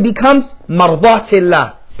one worry becomes مَرْضَاتِ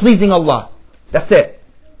اللَّهِ, pleasing Allah. That's it.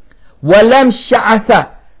 وَلَمْ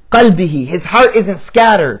شَعَثَ قَلْبِهِ. His heart isn't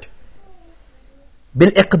scattered.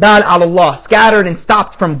 بِالْإِقْبَالِ عَلَى اللَّهِ, scattered and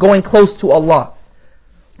stopped from going close to Allah.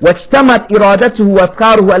 واجتمعت إرادته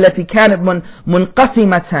وأفكاره التي كانت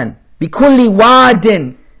منقسمة بكل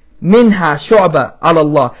واد منها شعبة على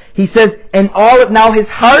الله. He says, and now his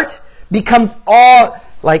heart becomes all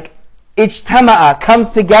like اجتمع, comes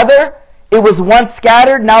together. It was once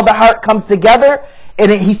scattered, now the heart comes together.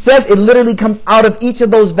 And he says it literally comes out of each of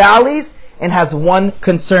those valleys and has one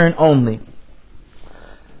concern only.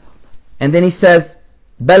 And then he says,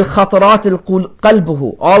 بل خطرات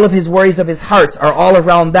قلبه. All of his worries of his heart are all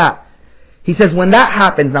around that. He says when that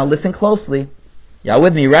happens, now listen closely. Y'all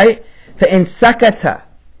with me, right? فإن سكت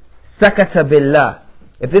سكت بالله.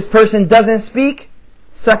 If this person doesn't speak,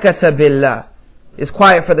 سكت بالله. Is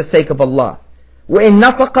quiet for the sake of Allah. وإن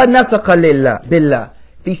نطق نطق لله بالله.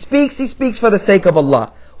 If he speaks for the sake of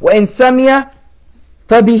Allah. وإن سمع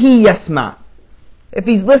فبه يسمع. If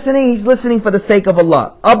he's listening for the sake of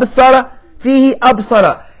Allah. أبصر فيه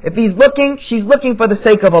أبصر. If he's looking, she's looking for the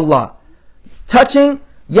sake of Allah. Touching,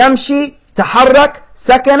 يمشي, تحرك,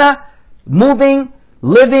 سكن, moving,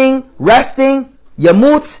 living, resting,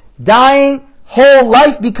 يموت, dying, whole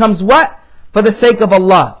life becomes what? For the sake of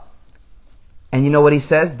Allah. And you know what he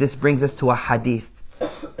says? This brings us to a hadith.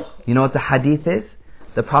 You know what the hadith is?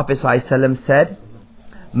 The Prophet ﷺ said,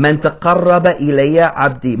 "Man taqarraba ilayya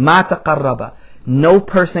abdi, ma taqarraba." No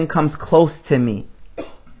person comes close to me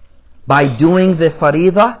by doing the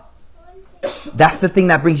faridah. That's the thing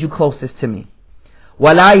that brings you closest to me.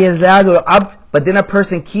 وَلَا يَزَالُ الْعَبْدُ. But then a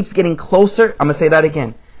person keeps getting closer. I'm going to say that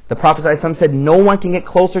again. The Prophet ﷺ said, no one can get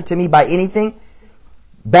closer to me by anything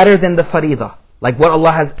better than the faridah. Like what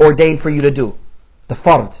Allah has ordained for you to do. The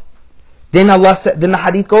fard. Then Allah said, then the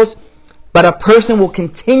hadith goes, but a person will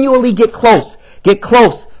continually get close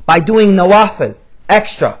by doing nawafil,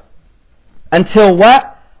 extra. Until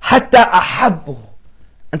what? Hatta ahabbu.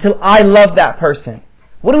 Until I love that person.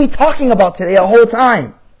 What are we talking about today the whole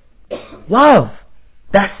time? Love.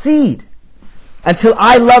 That seed. Until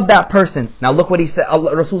I love that person. Now look what he said.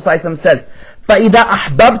 Rasul Sallallahu says, فَإِذَا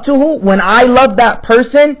أَحْبَبْتُهُ. When I love that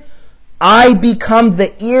person, I become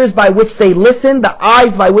the ears by which they listen, the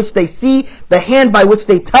eyes by which they see, the hand by which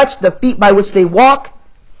they touch, the feet by which they walk.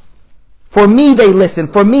 For me they listen,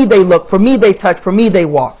 for me they look, for me they touch, for me they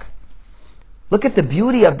walk. Look at the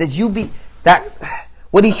beauty of this.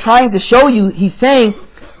 What he's trying to show you, he's saying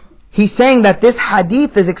that this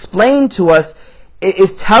hadith is explained to us,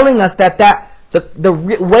 is telling us that the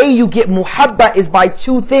way you get muhabba is by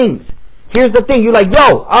two things. Here's the thing, you're like,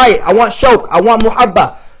 yo, I want shawq, I want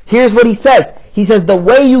muhabba. Here's what he says. He says the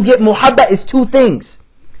way you get muhabba is two things.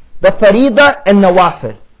 The farida and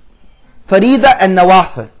nawafil. Farida and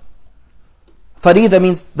nawafil. Farida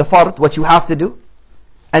means the fard, what you have to do.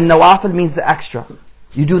 And nawafil means the extra.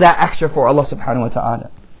 You do that extra for Allah subhanahu wa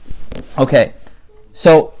ta'ala. Okay.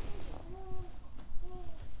 So,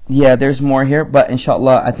 yeah, there's more here, but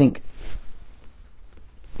inshallah,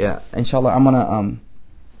 inshallah,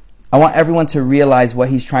 I want everyone to realize what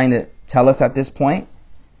he's trying to tell us at this point.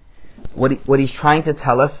 What he's trying to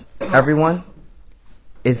tell us, everyone,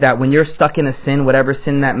 is that when you're stuck in a sin, whatever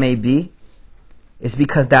sin that may be, it's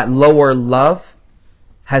because that lower love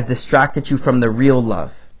has distracted you from the real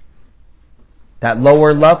love. That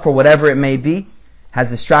lower love, for whatever it may be, has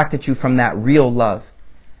distracted you from that real love.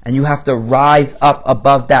 And you have to rise up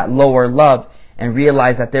above that lower love and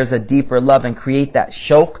realize that there's a deeper love and create that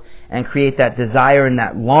shawq and create that desire and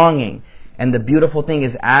that longing. And the beautiful thing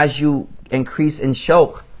is, as you increase in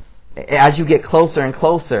shawq, as you get closer and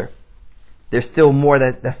closer, there's still more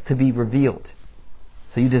that's to be revealed.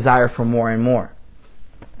 So you desire for more and more.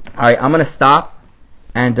 Alright, I'm going to stop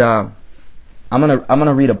and I'm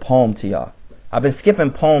gonna read a poem to y'all. I've been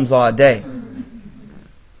skipping poems all day.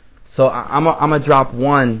 So I'm gonna drop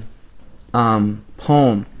one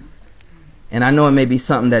poem. And I know it may be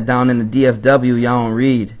something that down in the DFW y'all don't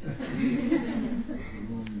read.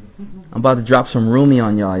 I'm about to drop some Rumi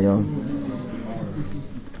on y'all, yo.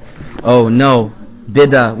 Oh no,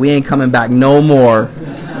 Bidda, we ain't coming back no more.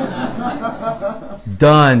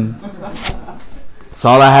 Done. That's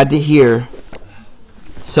all I had to hear.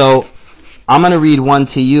 So, I'm going to read one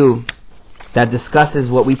to you that discusses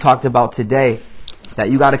what we talked about today. That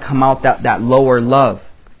you got to come out that lower love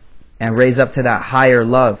and raise up to that higher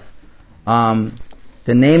love. The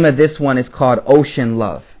name of this one is called Ocean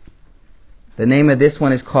Love. The name of this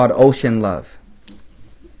one is called Ocean Love.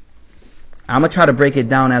 I'm going to try to break it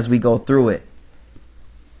down as we go through it.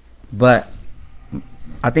 But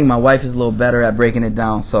I think my wife is a little better at breaking it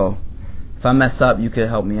down, so if I mess up, you could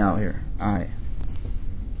help me out here. Alright.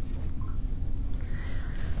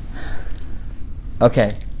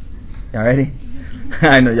 Okay. Y'all ready?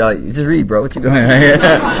 I know y'all, you just read, bro. What you doing right here?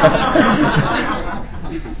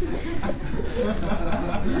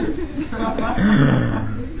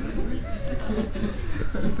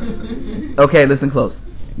 Okay, listen close.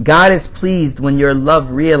 God is pleased when your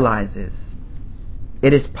love realizes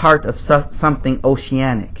it is part of something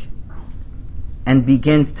oceanic and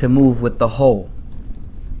begins to move with the whole.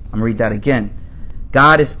 I'm going to read that again.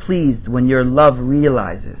 God is pleased when your love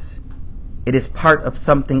realizes it is part of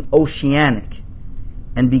something oceanic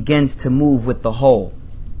and begins to move with the whole.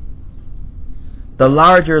 the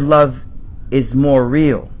larger love is more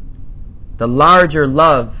real. The larger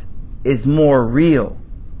love is more real,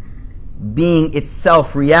 being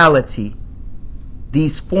itself reality.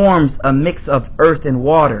 These forms a mix of earth and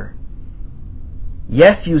water.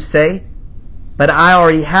 Yes, you say, but I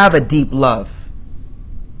already have a deep love.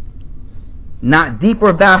 Not deep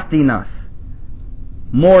or vast enough.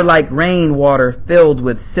 More like rainwater filled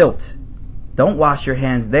with silt. Don't wash your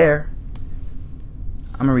hands there.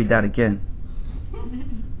 I'm going to read that again.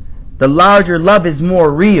 The larger love is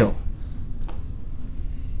more real,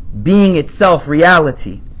 being itself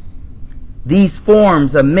reality. These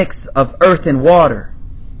forms a mix of earth and water.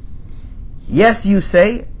 Yes, you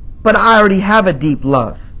say, but I already have a deep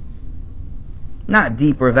love. Not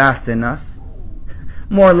deep or vast enough.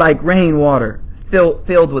 More like rainwater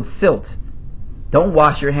filled with silt. Don't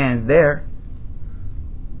wash your hands there.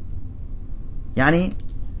 Yani,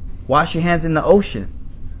 wash your hands in the ocean.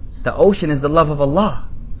 The ocean is the love of Allah.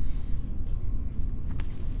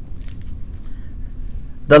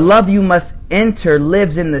 The love you must enter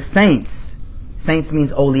lives in the saints. Saints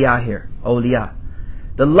means awliya here. Awliya.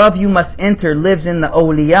 The love you must enter lives in the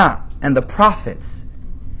awliya and the prophets.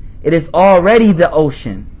 It is already the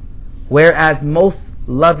ocean, whereas most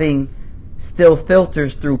loving still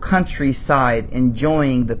filters through countryside,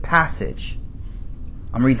 enjoying the passage.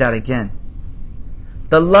 I'm read that again.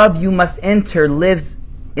 The love you must enter lives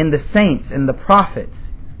in the saints and the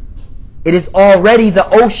prophets. It is already the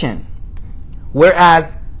ocean,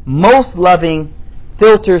 whereas most loving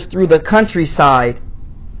filters through the countryside,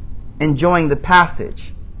 enjoying the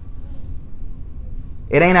passage.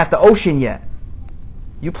 It ain't at the ocean yet.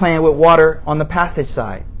 You playing with water on the passage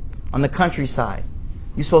side, on the countryside.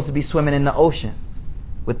 You're supposed to be swimming in the ocean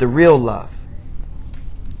with the real love.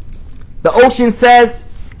 The ocean says,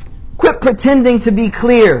 quit pretending to be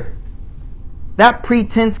clear. That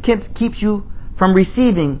pretense keeps you from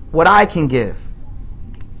receiving what I can give.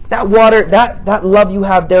 That water, that love you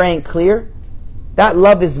have there ain't clear. That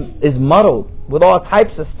love is muddled with all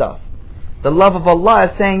types of stuff. The love of Allah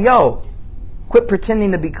is saying, yo, quit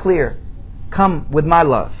pretending to be clear. Come with my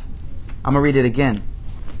love. I'm going to read it again.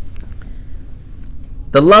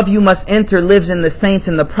 The love you must enter lives in the saints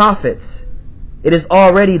and the prophets. It is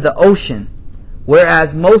already the ocean,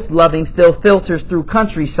 whereas most loving still filters through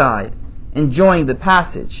countryside, enjoying the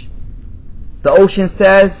passage. The ocean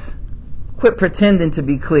says, quit pretending to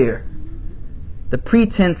be clear. That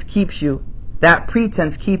pretense keeps you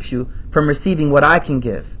from receiving what I can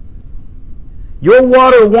give. Your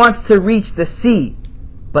water wants to reach the sea,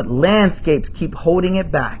 but landscapes keep holding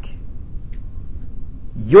it back.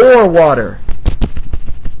 Your water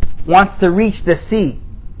wants to reach the sea,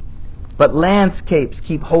 but landscapes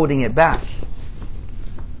keep holding it back.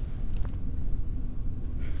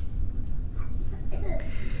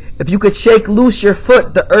 If you could shake loose your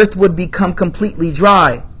foot, the earth would become completely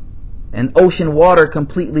dry and ocean water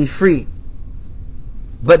completely free.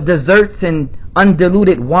 But desserts and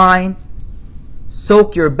undiluted wine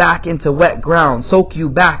soak you back into wet ground.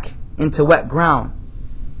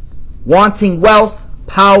 Wanting wealth,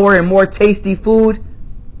 power, and more tasty food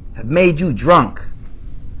have made you drunk.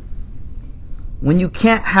 When you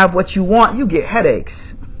can't have what you want, you get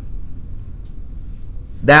headaches.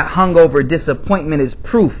 That hungover disappointment is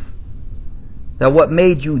proof that what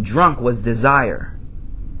made you drunk was desire.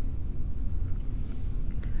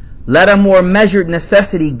 Let a more measured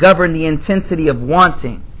necessity govern the intensity of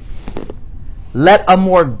wanting. Let a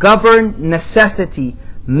more governed necessity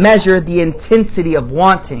measure the intensity of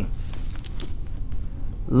wanting.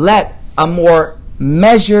 Let a more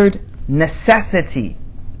measured necessity,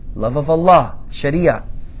 love of Allah, Sharia.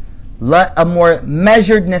 Let a more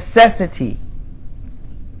measured necessity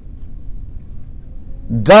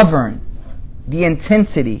govern the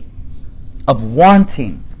intensity of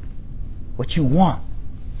wanting what you want.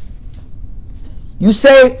 You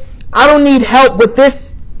say, I don't need help with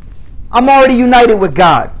this. I'm already united with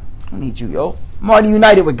God. I don't need you, yo. I'm already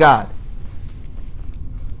united with God.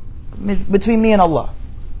 Between me and Allah.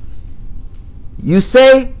 You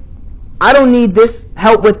say, I don't need this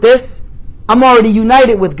help with this. I'm already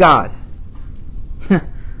united with God.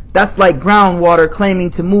 That's like groundwater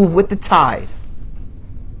claiming to move with the tide.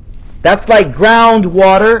 That's like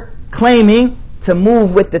groundwater claiming to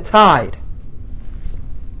move with the tide.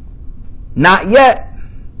 Not yet.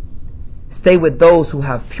 Stay with those who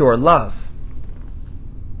have pure love.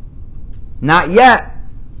 Not yet.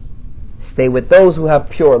 Stay with those who have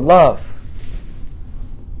pure love.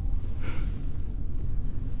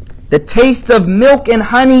 The taste of milk and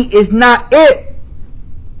honey is not it.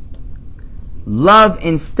 Love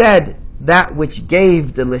instead that which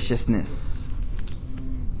gave deliciousness.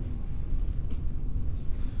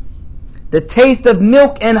 The taste of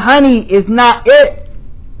milk and honey is not it.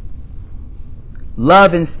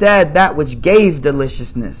 Love instead that which gave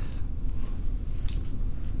deliciousness.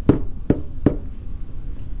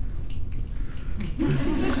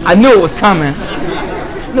 I knew it was coming.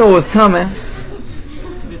 Knew it was coming.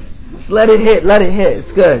 Just let it hit. Let it hit.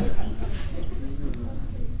 It's good.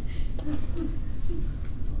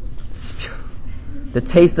 The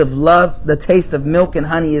taste of love, the taste of milk and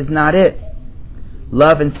honey is not it.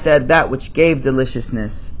 Love instead that which gave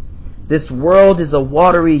deliciousness. This world is a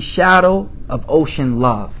watery shadow of ocean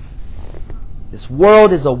love. This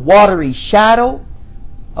world is a watery shadow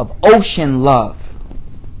of ocean love.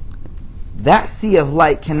 That sea of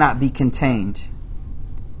light cannot be contained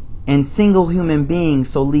in single human beings,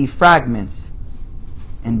 so leave fragments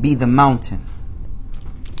and be the mountain.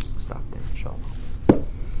 Stop there, inshallah.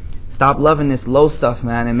 Stop loving this low stuff,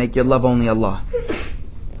 man, and make your love only Allah.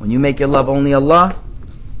 When you make your love only Allah,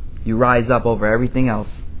 you rise up over everything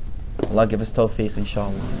else. Allah give us tawfiq,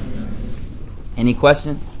 inshallah. Any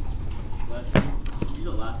questions? Do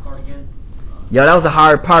the last part again. Yo, that was a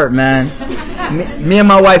hard part, man. me and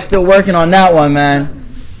my wife still working on that one, man.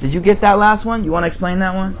 Did you get that last one? You want to explain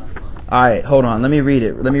that one? Alright, hold on. Let me read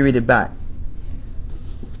it. Let me read it back.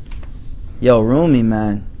 Yo, Rumi,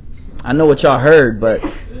 man. I know what y'all heard, but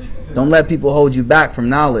don't let people hold you back from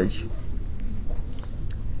knowledge.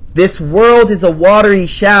 This world is a watery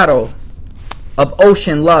shadow of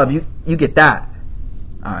ocean love. You get that?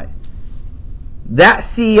 Alright. That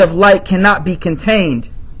sea of light cannot be contained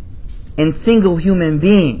in single human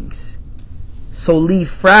beings. So leave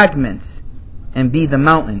fragments and be the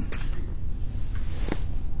mountain.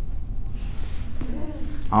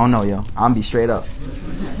 I don't know, yo. I'm gonna be straight up.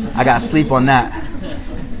 I gotta sleep on that.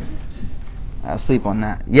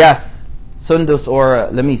 Yes. Sundus or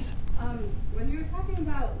Lamis. When you were talking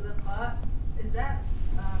about liqa, is that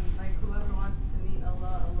like whoever wants to meet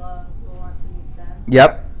Allah, Allah will want to meet them?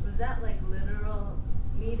 Yep. Was that like literal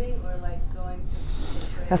meeting or like going to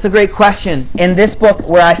pray? That's a great question. In this book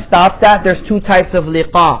where I stopped at, there's two types of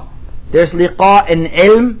liqa. There's liqa in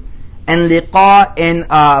ilm and liqa in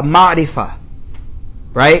ma'rifah.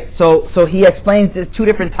 Right? So he explains there's two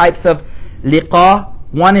different types of liqa.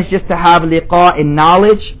 One is just to have liqa in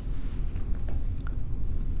knowledge.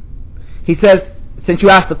 He says, since you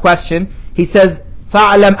asked the question, he says,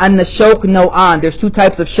 فَعْلَمْ أَنَّ الشَّوْقِ نَوْعَانِ. There's two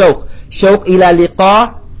types of shawq. Shawq ila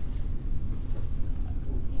liqa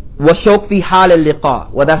wa shawq fi hal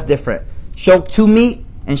al-liqa. Well, that's different. Shawq to meet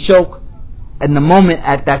and shawq in the moment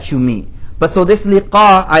at that you meet. But so this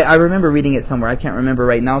liqa, I remember reading it somewhere. I can't remember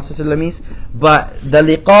right now, Sister Lamis. But the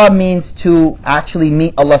liqa means to actually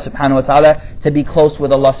meet Allah subhanahu wa ta'ala, to be close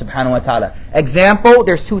with Allah subhanahu wa ta'ala. Example,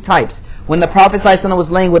 there's two types. When the Prophet ﷺ was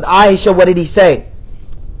laying with Aisha, what did he say?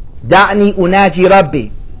 Da'ni unaji rabbi.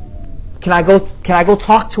 Can I go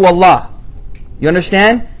talk to Allah? You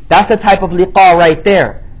understand? That's the type of liqa right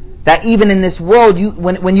there. That even in this world,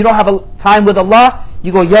 when you don't have a time with Allah,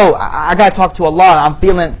 you go, yo, I gotta talk to Allah. I'm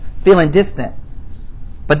feeling distant.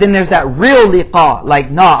 But then there's that real liqa,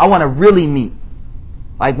 like, nah, I want to really meet.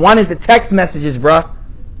 Like, one is the text messages, bruh.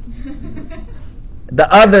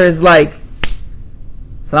 The other is like,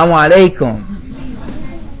 Assalamu alaikum.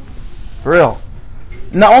 For real.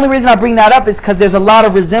 And the only reason I bring that up is because there's a lot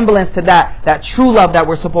of resemblance to that true love that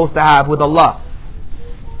we're supposed to have with Allah.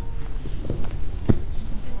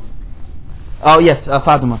 Oh yes,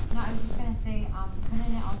 Fatima. No, I was just gonna say,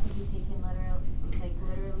 couldn't it also be taken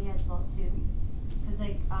literally as well too?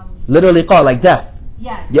 Because literally call like death.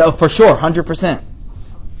 Yeah. Yeah, for sure, 100%. Is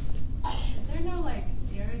there no like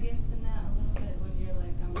arrogance in that a little bit when you're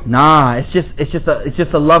like Nah, it's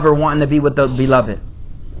just a lover wanting to be with the beloved.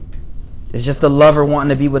 It's just a lover wanting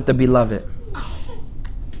to be with the beloved. So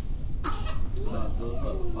those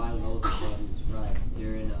 5 levels of love you described,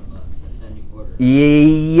 they're in ascending order.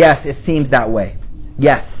 Yes, it seems that way.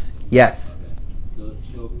 Yes. So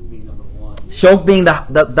Shok being number 1. Shok being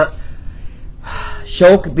the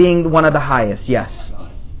Shok being one of the highest, yes.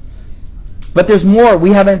 But there's more.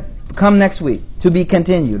 We haven't come next week. To be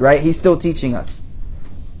continued, right? He's still teaching us.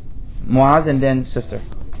 Muaz and then sister.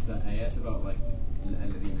 The ayat about like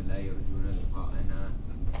الذين لا يرجون لقاءنا.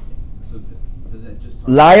 So does that just talk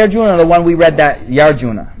La Yarjuna, the one we read that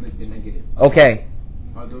Yarjuna. like the negative? Okay.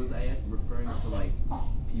 Are those ayat referring to like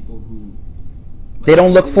people who like, They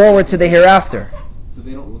don't look forward to the hereafter. So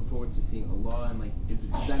they don't look forward to seeing Allah, and like,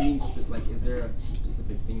 does that mean like, is there a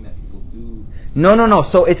specific thing that people do? No.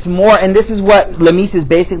 So it's more, and this is what Lamis is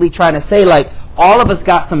basically trying to say. Like, all of us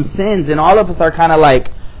got some sins, and all of us are kind of like,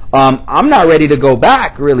 I'm not ready to go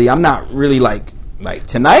back. Really, I'm not really like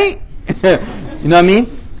tonight. You know what I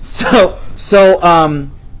mean? So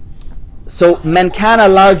So man kana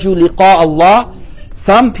larju liqa Allah.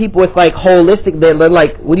 Some people it's like holistic. They're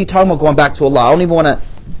like, what are you talking about going back to Allah? I don't even want to.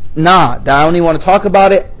 Nah, I don't even want to talk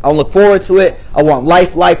about it. I'll look forward to it. I want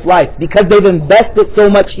life, life, life. Because they've invested so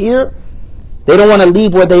much here, they don't want to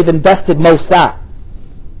leave where they've invested most at.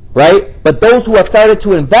 Right? But those who have started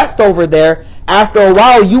to invest over there, after a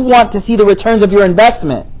while, you want to see the returns of your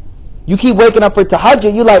investment. You keep waking up for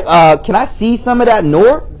tahajjud, you like, can I see some of that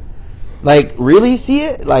nur? Like, really see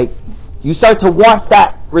it? Like, you start to want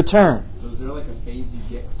that return. So is there like a phase you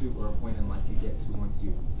get to, or a point in life you get to once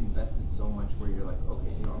you've invested so much where you're like,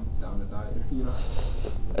 okay, I'm down to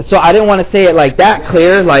die, So I didn't want to say it like that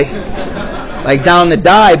clear, like down to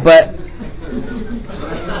die, but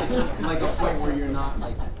like a point where you're not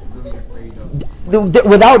like really afraid of.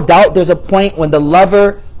 without doubt, there's a point when the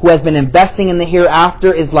lover who has been investing in the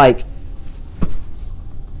hereafter is like,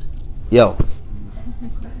 yo,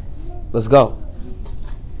 let's go.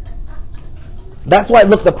 That's why,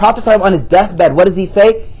 look, the Prophet ﷺ on his deathbed, what does he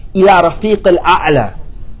say? Ila rafiq al-a'la.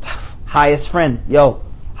 Highest friend. Yo,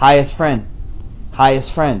 highest friend.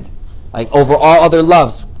 Highest friend. Like, over all other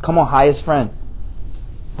loves. Come on, highest friend.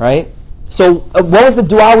 Right? So, what was the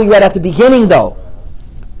dua we read at the beginning, though?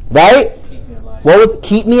 Right? Keep me alive. What was,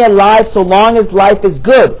 keep me alive so long as life is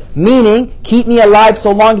good. Meaning, keep me alive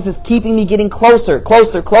so long as it's keeping me getting closer,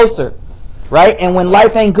 closer, closer. Right? And when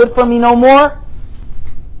life ain't good for me no more,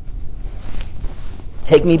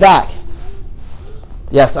 take me back.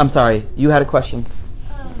 Yes, I'm sorry. You had a question.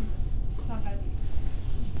 Not bad.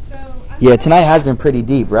 So Yeah, tonight has been pretty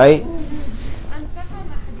deep, right? I'm stuck on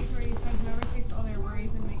the hadith where you said whoever takes all their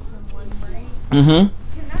worries and makes them one worry.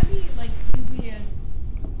 Mm-hmm. Can that be like easy as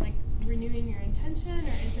like renewing your intention, or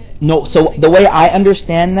is it? No, so the way I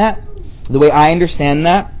understand that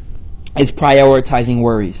is prioritizing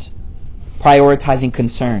worries, prioritizing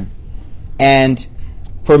concern. And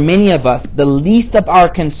for many of us, the least of our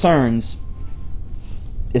concerns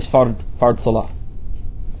is fard salah.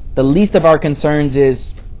 The least of our concerns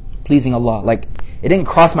is pleasing Allah. Like, it didn't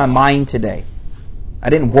cross my mind today.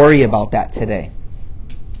 I didn't worry about that today.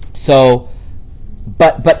 So,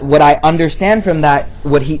 but what I understand from that,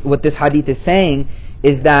 what this hadith is saying,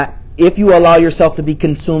 is that if you allow yourself to be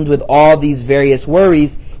consumed with all these various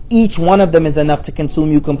worries, each one of them is enough to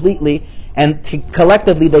consume you completely, and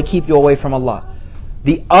collectively they keep you away from Allah.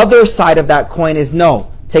 The other side of that coin is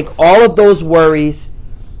no. Take all of those worries,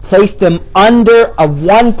 place them under a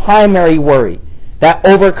one primary worry that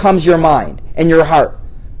overcomes your mind and your heart.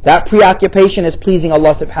 That preoccupation is pleasing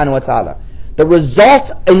Allah subhanahu wa ta'ala. The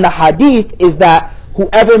result in the hadith is that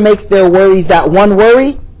whoever makes their worries that one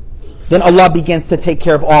worry, then Allah begins to take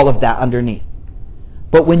care of all of that underneath.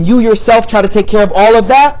 But when you yourself try to take care of all of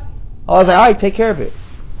that, Allah's like, alright, take care of it.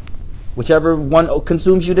 Whichever one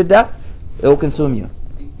consumes you to death, it will consume you.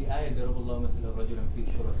 The ayah ضرب الله مثلا رجلا فيه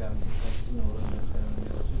شركاء متشاكسون ورجلا سلما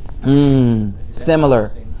من رجل.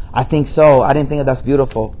 Similar. I think so. I didn't think that's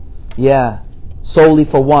beautiful. Yeah. Solely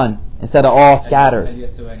for one instead of all scattered. هل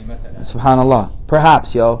يستويان مثلا. Subhanallah.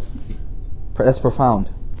 Perhaps, yo. That's profound.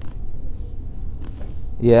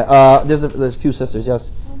 Yeah. There's a few sisters.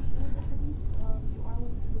 Yes. You are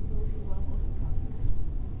with those you love also count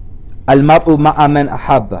Al mar'u ma'a man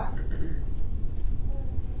ahabba.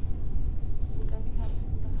 Would that be counted?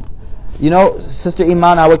 Would that count as a? You know, Sister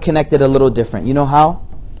Iman, I would connect it a little different. You know how?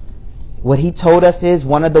 What he told us is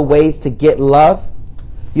one of the ways to get love.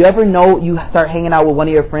 You ever know you start hanging out with one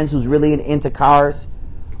of your friends who's really into cars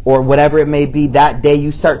or whatever it may be, that day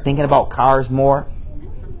you start thinking about cars more?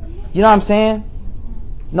 You know what I'm saying?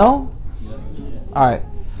 No? Alright.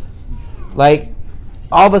 Like,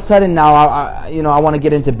 all of a sudden now, I want to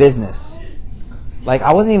get into business. Like,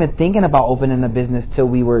 I wasn't even thinking about opening a business till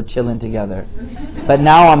we were chilling together. But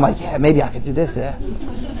now I'm like, yeah, maybe I could do this, yeah.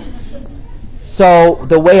 So,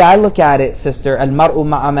 the way I look at it, sister, al-mar'u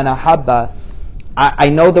ma'a man ahabba, I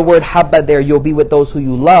know the word habba there, you'll be with those who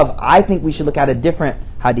you love. I think we should look at a different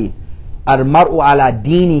hadith. Al-mar'u ala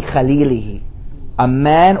dini khalilihi. A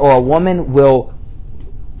man or a woman will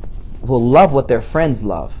love what their friends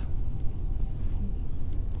love.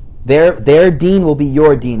 Their deen will be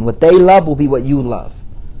your deen. What they love will be what you love.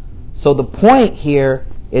 So the point here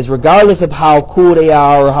is, regardless of how cool they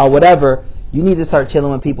are or how whatever, you need to start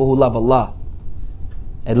chilling with people who love Allah.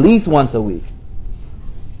 At least once a week.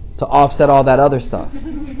 To offset all that other stuff.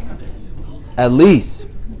 At least.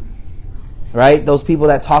 Right? Those people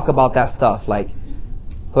that talk about that stuff, like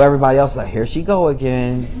who everybody else is like, here she go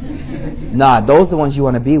again. Nah, those are the ones you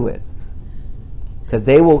want to be with. Because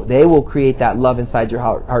they will create that love inside your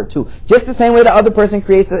heart too. Just the same way the other person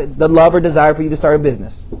creates the love or desire for you to start a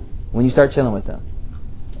business. When you start chilling with them.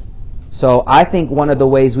 So I think one of the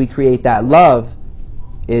ways we create that love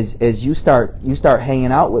is you start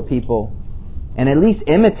hanging out with people and at least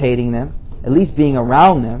imitating them, at least being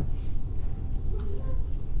around them.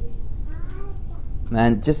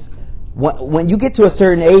 Man, just when you get to a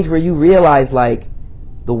certain age where you realize like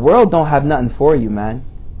the world don't have nothing for you, man.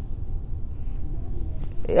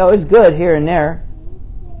 It's good here and there,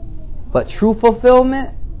 but true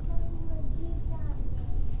fulfillment,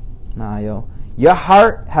 nah, yo. Your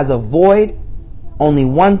heart has a void. Only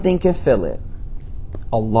one thing can fill it: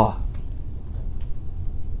 Allah.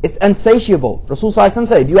 It's insatiable. Rasul Sallallahu Alaihi Wasallam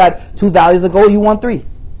said, if you had 2 valleys of gold, you want 3.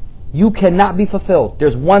 You cannot be fulfilled.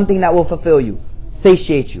 There's one thing that will fulfill you,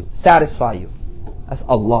 satiate you, satisfy you. That's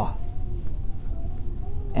Allah.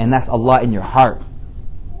 And that's Allah in your heart,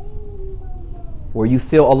 where you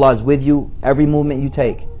feel Allah is with you every movement you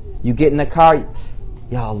take. You get in the car,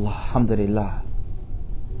 Ya Allah, Alhamdulillah.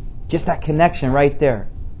 Just that connection right there.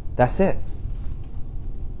 That's it.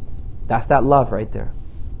 That's that love right there.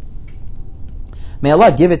 May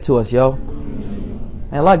Allah give it to us, yo.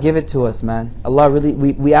 May Allah give it to us, man. Allah really,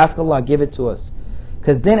 we ask Allah, give it to us.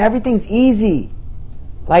 Because then everything's easy.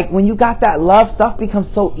 Like when you got that love, stuff becomes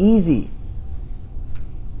so easy.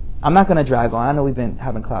 I'm not going to drag on. I know we've been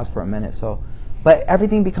having class for a minute, but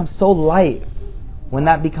everything becomes so light when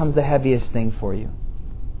that becomes the heaviest thing for you.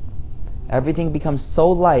 Everything becomes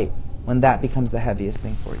so light when that becomes the heaviest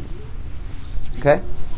thing for you. Okay?